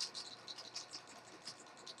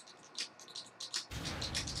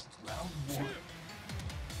 Round one.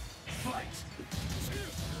 Fight.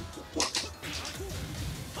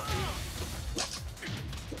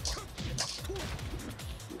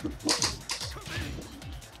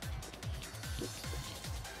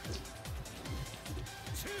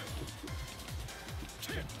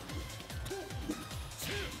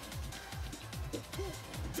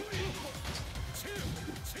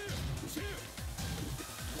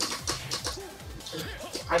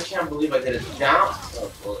 I can't believe I did a down.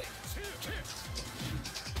 Oh boy.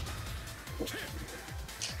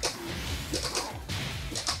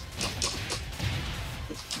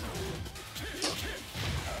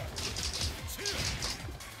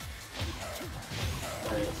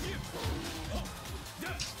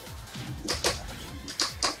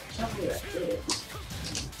 Can't believe I did it.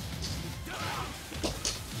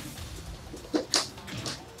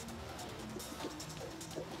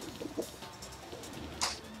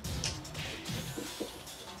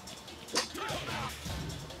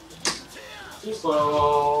 Too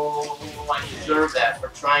slow. I deserve that for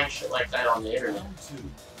trying shit like that on the internet. Round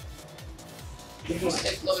two. You can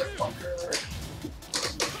stick, motherfucker.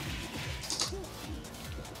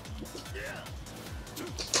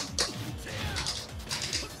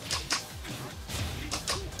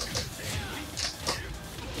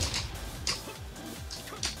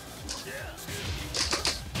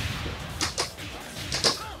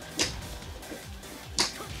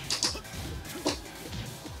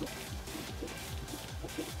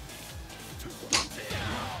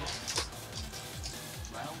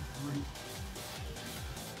 Round three.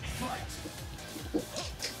 Fight.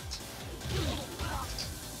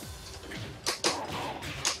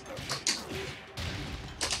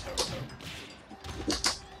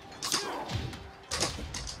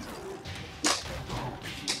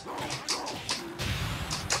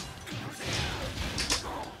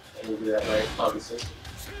 I didn't do that right, obviously.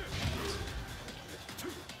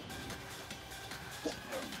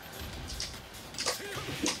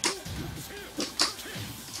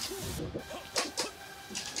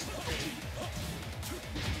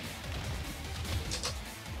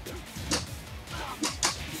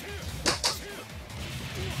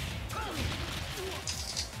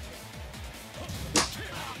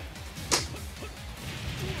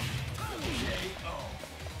 KO.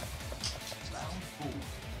 Round four.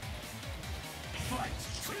 Fight.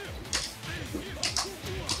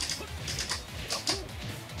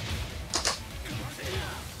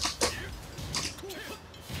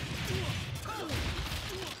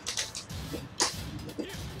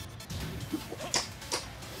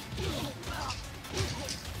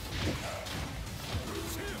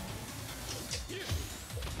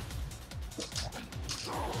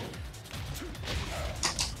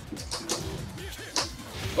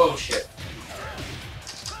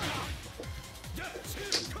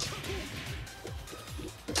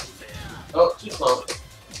 Oh, too slow.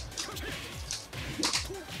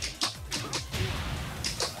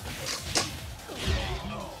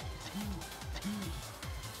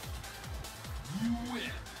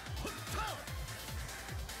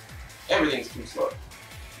 Everything's too slow.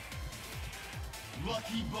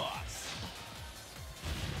 Lucky box.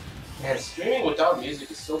 Man, streaming without music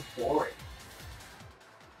is so boring.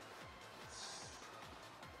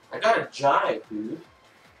 I gotta jive, dude.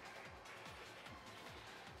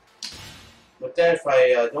 But then if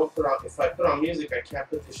I if I put on music, I can't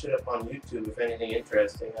put this shit up on YouTube if anything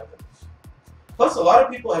interesting happens. Plus, a lot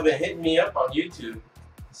of people have been hitting me up on YouTube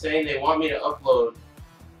saying they want me to upload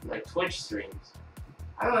my Twitch streams.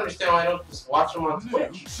 I don't understand why I don't just watch them on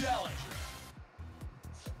Twitch.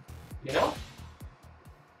 You know?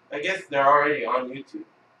 I guess they're already on YouTube.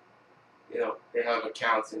 You know, they have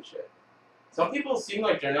accounts and shit. Some people seem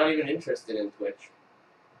like they're not even interested in Twitch.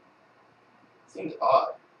 Seems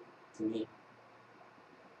odd to me.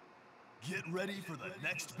 Get ready for the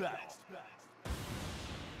next battle.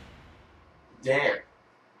 Damn.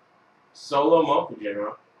 Solo Mocha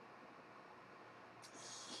General.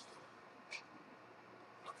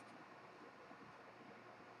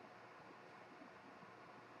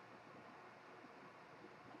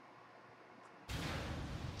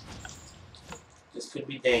 This could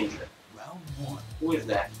be danger. Round 1. Who is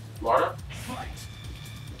that? Marta? Fight.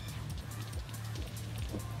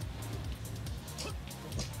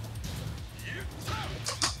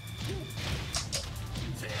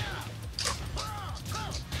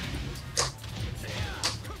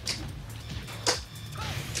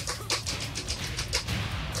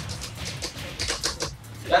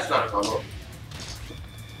 That's not a combo.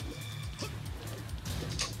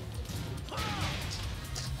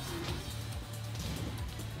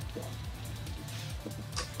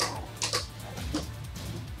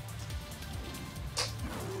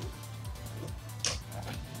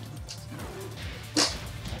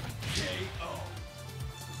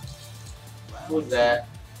 Who's that?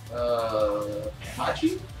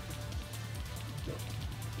 Hachi?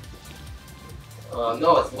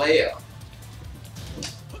 No, it's Leia.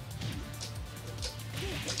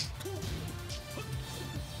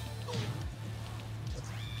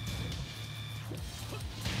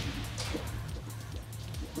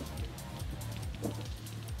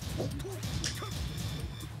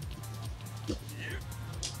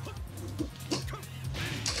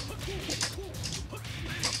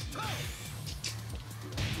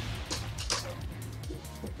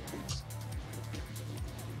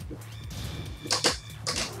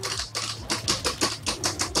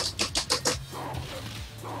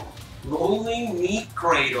 Rolling meat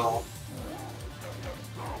cradle.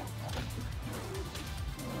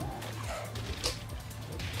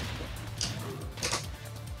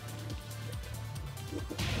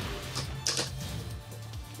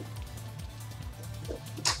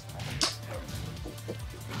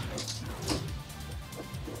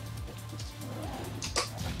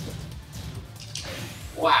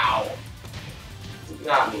 Wow.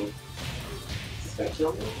 Got me. Is this gonna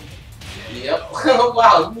kill me? Yep.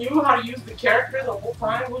 Wow, you knew how to use the character the whole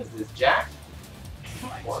time? What is this, Jack?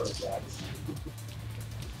 One of the Jacks.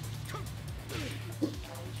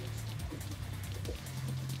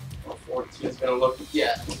 Oh, 14 is gonna look,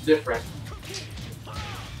 yeah, different.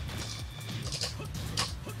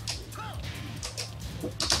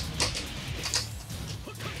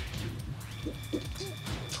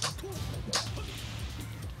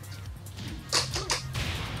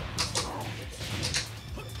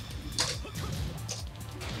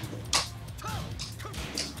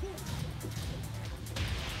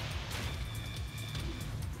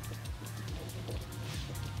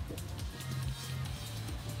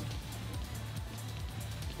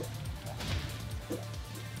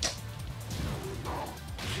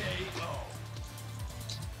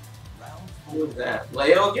 Who is that?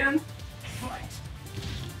 Leo again?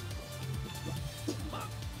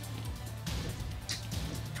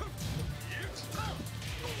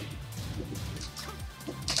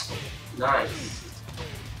 Nice.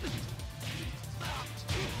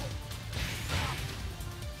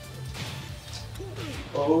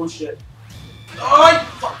 Oh shit.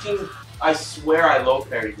 Oh, I swear I low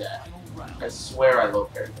parried that. I swear I low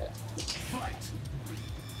parried that.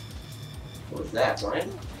 What was that,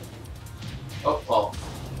 Brian? Oh, Paul.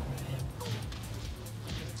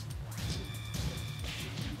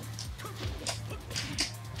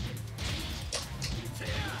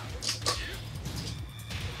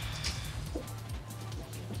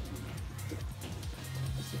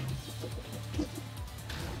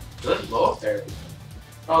 Good low parry.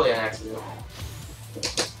 Probably an accident.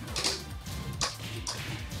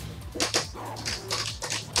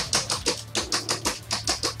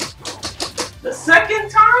 The second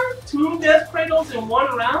time? 2 death cradles in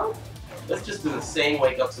 1 round? Let's just do the same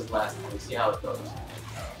wake ups as last time. See how it goes.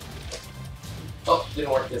 Oh,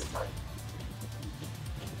 didn't work this time.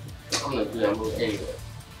 I'm gonna do that move anyway.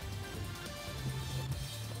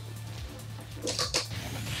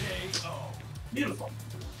 Beautiful.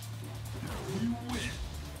 You win.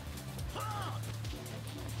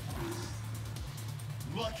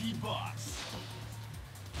 Lucky box.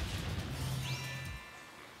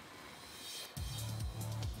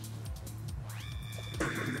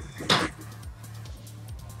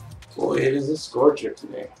 Boy, it is a scorcher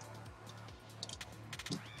today.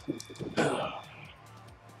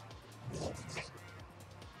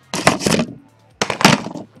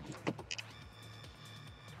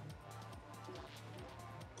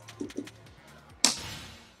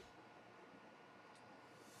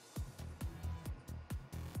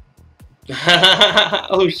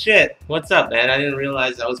 Oh shit, what's up, man? I didn't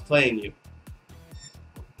realize I was playing you.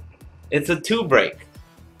 It's a 2 break.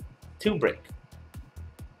 2 break.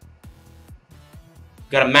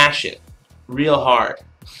 Gotta mash it real hard.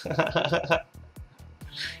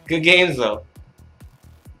 Good games though.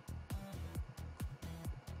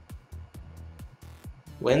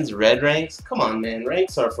 When's red ranks? Come on, man.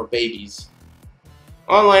 Ranks are for babies.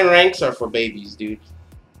 Online ranks are for babies, dude.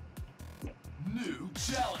 New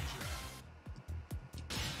challenger.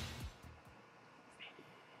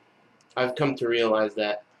 I've come to realize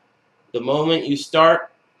that the moment you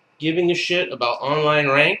start giving a shit about online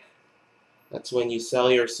rank, that's when you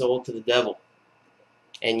sell your soul to the devil.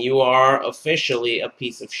 And you are officially a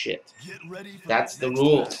piece of shit. Get ready for That's the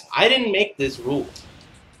rule. I didn't make this rule.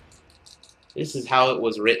 This is how it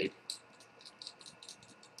was written.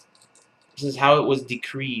 This is how it was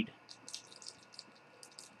decreed.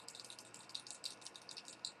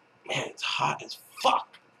 Man, it's hot as fuck.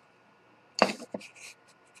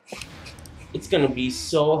 It's gonna be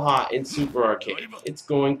so hot in Super Arcade. It's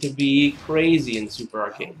going to be crazy in Super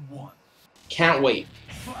Arcade. Can't wait.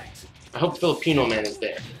 I hope Filipino Man is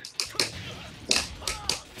there.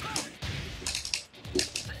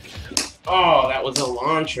 Oh, that was a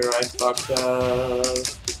launcher. I fucked up.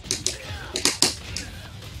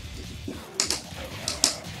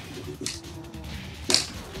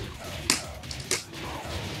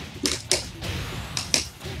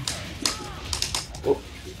 Oh.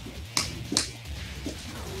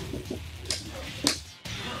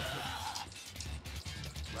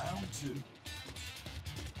 Round 2.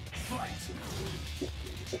 Fight.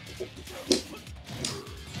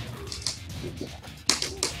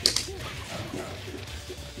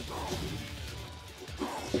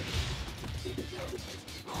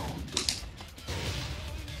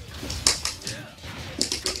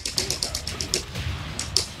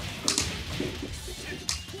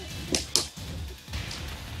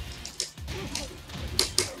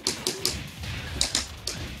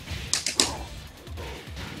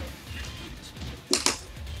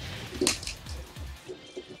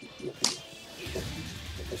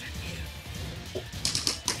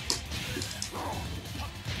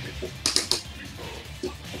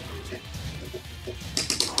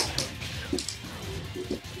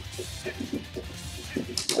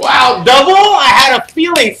 Wow, double? I had a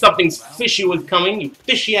feeling something fishy was coming, you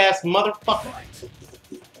fishy ass motherfucker.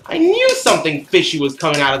 I knew something fishy was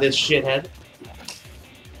coming out of this shithead.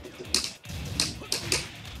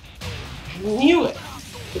 I knew it.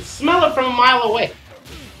 I could smell it from a mile away.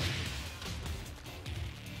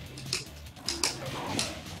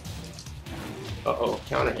 Uh-oh,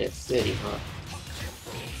 counter hit city, huh?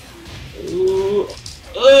 Ooh.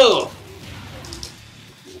 Ooh!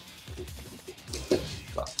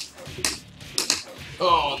 Fuck.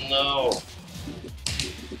 Oh no.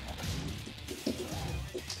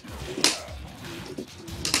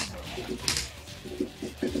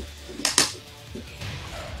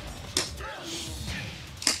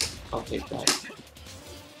 I'll take that.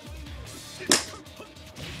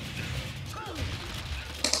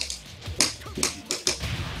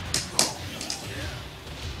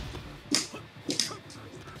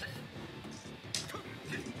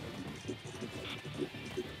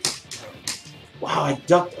 Wow, I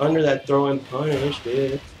ducked under that throw and punished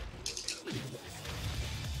it.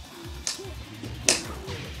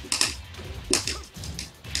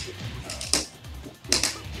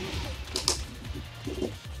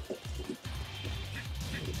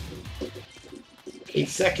 Eight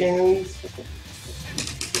seconds.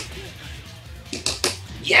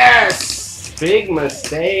 Yes! Big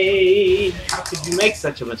mistake. How could you make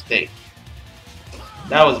such a mistake?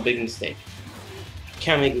 That was a big mistake.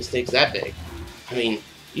 Can't make mistakes that big. I mean,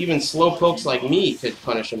 even slow pokes like me could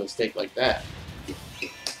punish a mistake like that.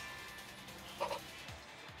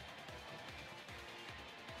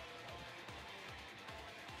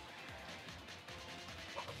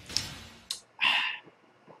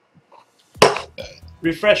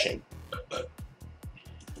 refreshing.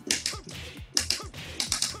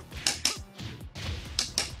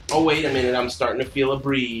 Oh, wait a minute, I'm starting to feel a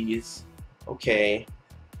breeze. Okay.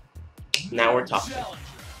 Now we're talking.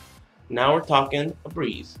 Now we're talking a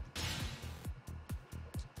breeze.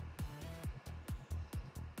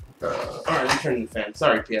 Alright, I'm turning the fan.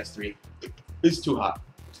 Sorry, PS3. It's too hot.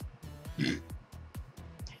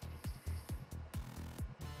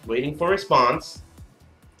 Waiting for response.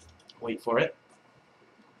 Wait for it.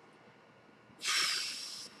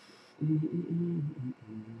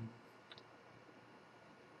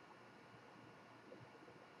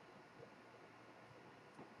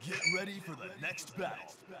 Get ready for the next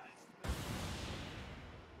battle.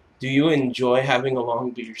 Do you enjoy having a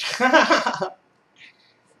long beard?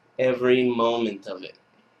 Every moment of it.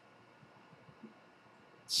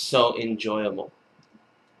 So enjoyable.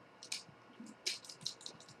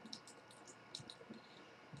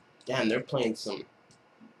 Damn, they're playing some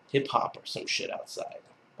hip-hop or some shit outside.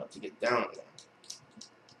 About to get down on that.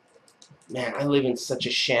 Man, I live in such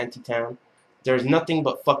a shanty town. There's nothing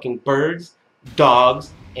but fucking birds,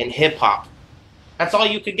 dogs, and hip-hop. That's all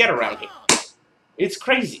you could get around here. It's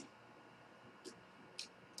crazy.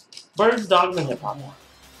 Birds, dogs, and hip-hop.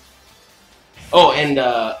 Oh, and,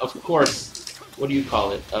 of course, what do you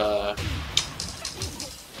call it?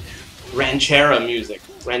 Ranchera music.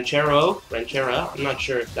 Ranchera? I'm not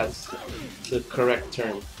sure if that's the correct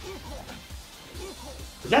term.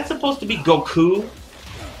 Is that supposed to be Goku?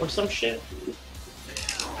 Or some shit?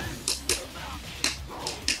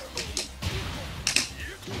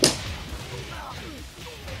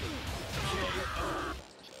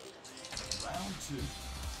 Round 2.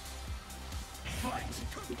 Fight.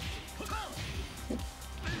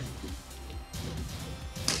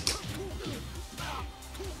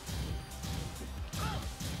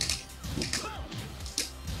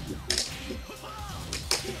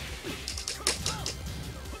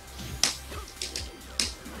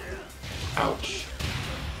 Ouch.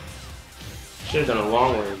 Should have done a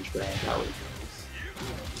long range grab. That would be nice.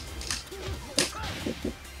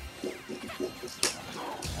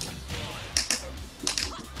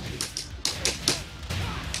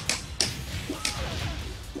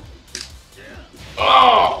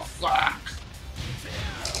 Oh, fuck.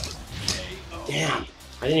 Damn.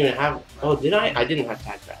 I didn't even have... Oh, did I? I didn't have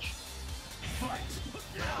tag crash.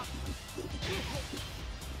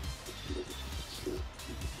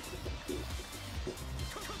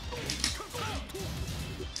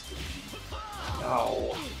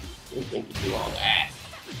 Oh, I didn't think to do all that.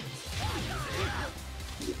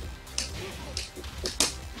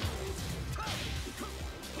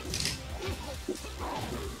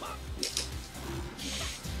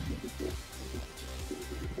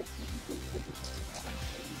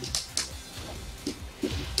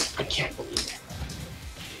 I can't believe it.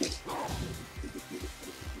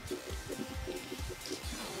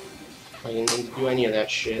 I didn't need to do any of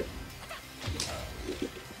that shit.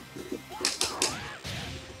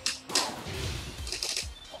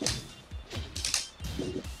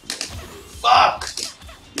 Fuck!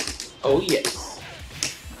 Oh, yes.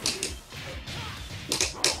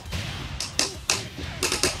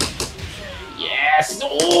 Yes!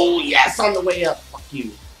 Oh, yes! On the way up. Fuck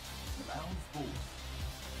you. Round 4.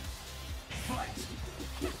 Fight.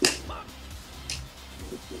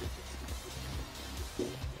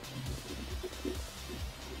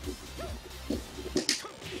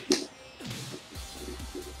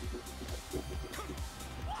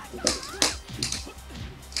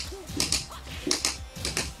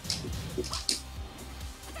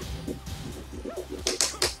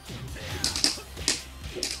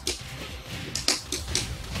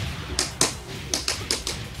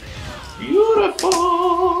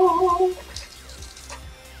 Beautiful!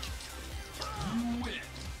 You win.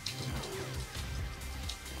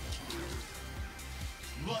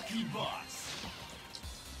 Lucky boss.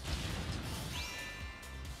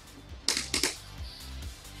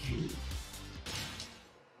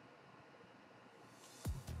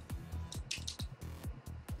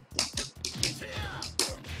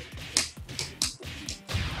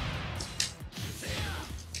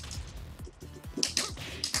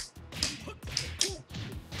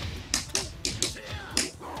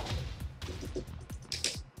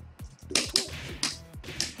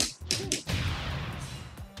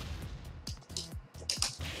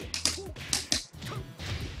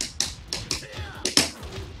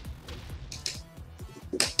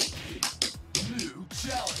 New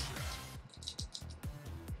challenger.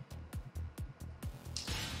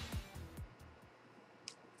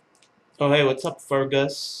 Oh, hey, what's up,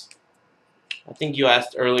 Fergus? I think you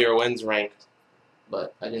asked earlier when's ranked.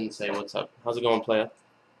 but I didn't say what's up. How's it going, player?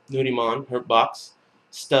 Nudimon, Hurtbox,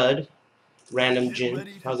 Stud, Random Jin.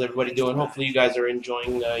 How's everybody doing? Hopefully you guys are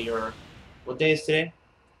enjoying your... What day is today?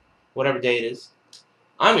 Whatever day it is.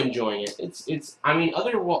 I'm enjoying it. It's. I mean,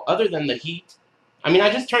 other than the heat. I mean, I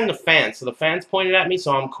just turned the fan, so the fan's pointed at me,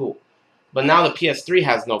 so I'm cool. But now the PS3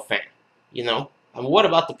 has no fan. You know. And what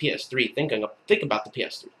about the PS3? Think about the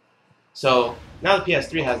PS3. So now the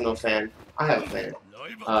PS3 has no fan. I have a fan.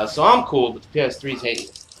 So I'm cool, but the PS3's hating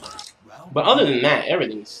it. But other than that,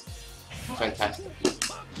 everything's fantastic.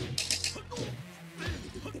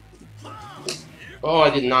 Oh, I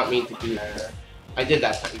did not mean to do that. I did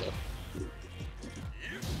that time, though.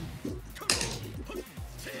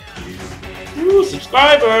 Ooh,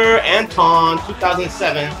 subscriber! Anton,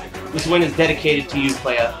 2007. This win is dedicated to you,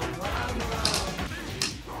 playa.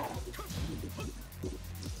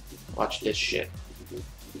 Watch this shit.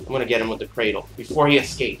 I'm gonna get him with the cradle before he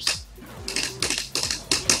escapes.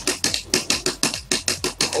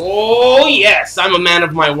 Oh, yes! I'm a man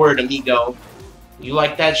of my word, amigo. You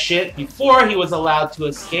like that shit? Before he was allowed to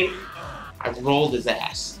escape, I rolled his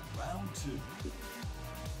ass.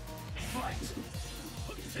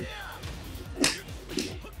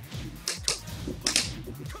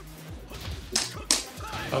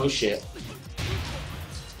 Oh shit.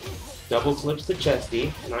 Double flips the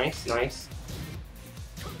chesty. Nice, nice.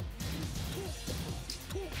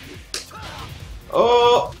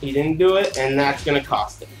 Oh, he didn't do it, and that's gonna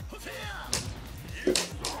cost him.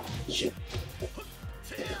 Shit.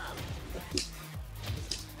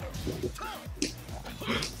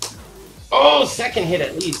 Oh, second hit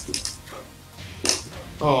at least.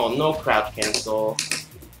 Oh, no crouch cancel.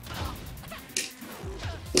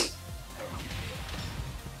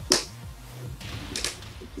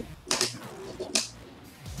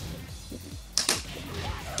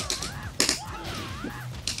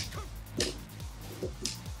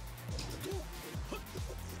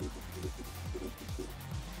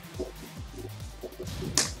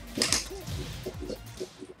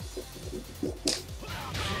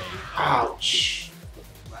 Ouch.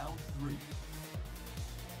 Round 3.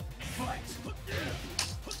 Fight.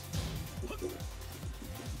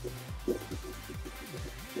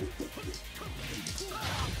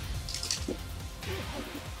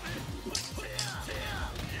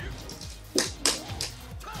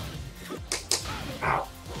 Ow.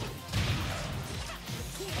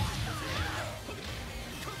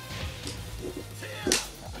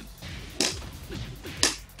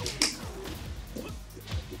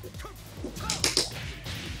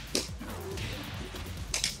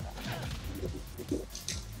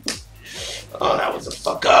 Oh, that was a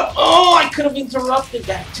fuck up. Oh, I could have interrupted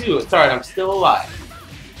that too. It's alright, I'm still alive.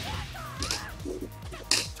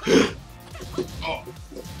 Oh.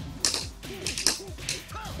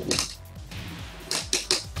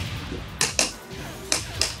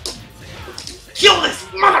 Kill this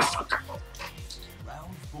motherfucker!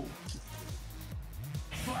 Round 4.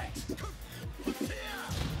 Fight.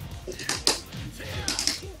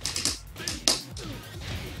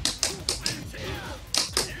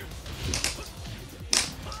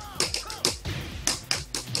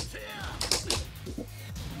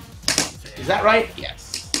 Is that right?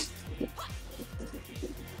 Yes.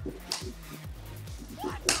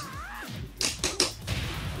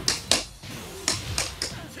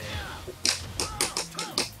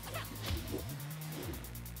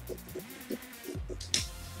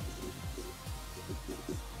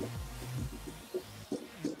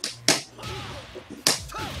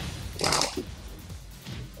 Wow.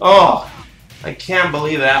 Oh, I can't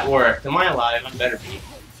believe that worked. Am I alive? I better be.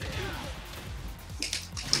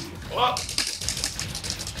 Whoa.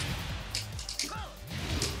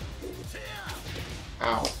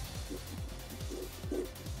 Ow.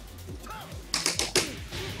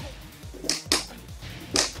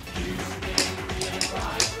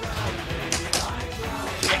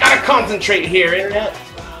 I gotta concentrate here, internet.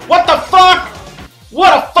 What the fuck?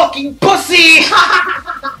 What a fucking pussy!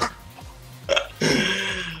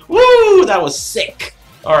 Woo! That was sick.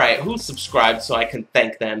 Alright, who subscribed so I can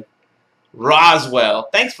thank them? Roswell.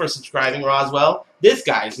 Thanks for subscribing, Roswell. This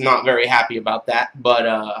guy's not very happy about that,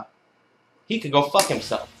 but, he could go fuck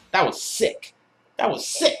himself. That was sick. That was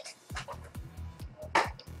sick.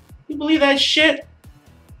 You believe that shit?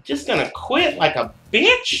 Just gonna quit like a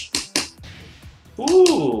bitch?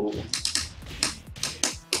 Ooh.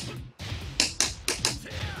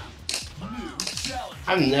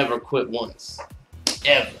 I've never quit once.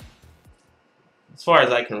 Ever. As far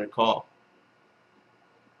as I can recall.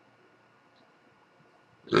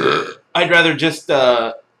 I'd rather just,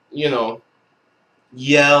 you know,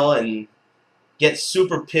 yell and get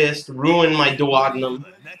super pissed, ruin my duodenum.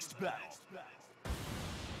 The next battle.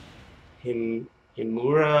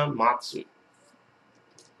 Himura Matsu.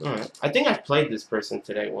 Alright. I think I've played this person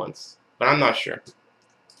today once, but I'm not sure.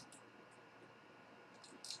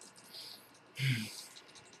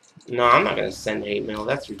 No, I'm not gonna send hate mail.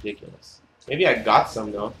 That's ridiculous. Maybe I got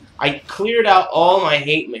some though. I cleared out all my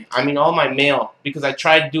hate mail. I mean, all my mail because I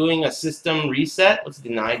tried doing a system reset. What's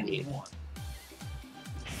denied me?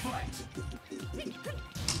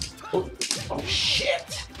 Oh, oh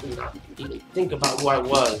shit! I did not even think about who I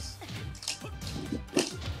was.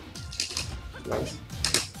 Nice.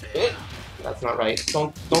 That's not right.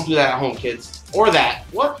 Don't do that at home, kids. Or that.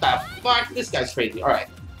 What the fuck? This guy's crazy. All right,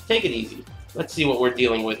 take it easy. Let's see what we're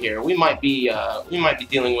dealing with here. We might be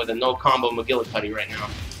dealing with a no combo McGillicuddy right now.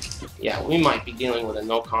 Yeah, we might be dealing with a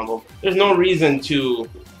no combo. There's no reason to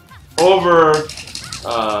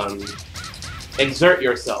exert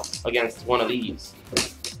yourself against one of these.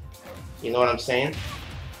 You know what I'm saying?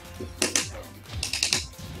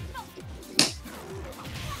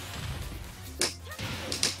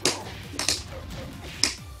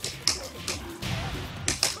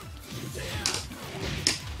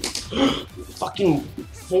 Fucking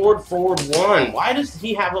forward 1. Why does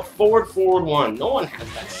he have a forward 1? No one has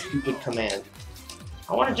that stupid command.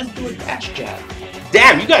 I want to just do a dash jab.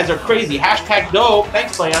 Damn, you guys are crazy. Hashtag dope.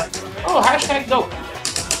 Thanks, Leia. Oh, hashtag dope.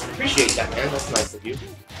 Appreciate that, man. That's nice of you.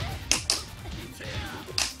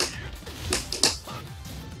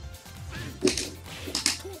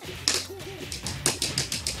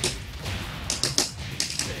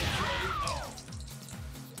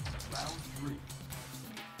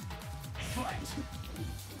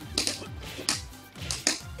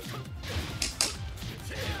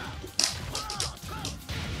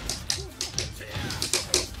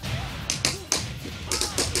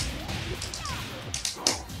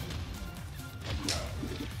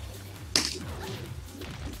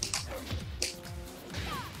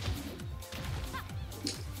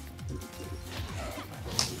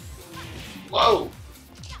 Whoa!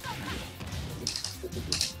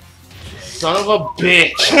 Son of a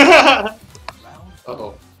bitch!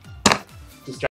 Uh-oh.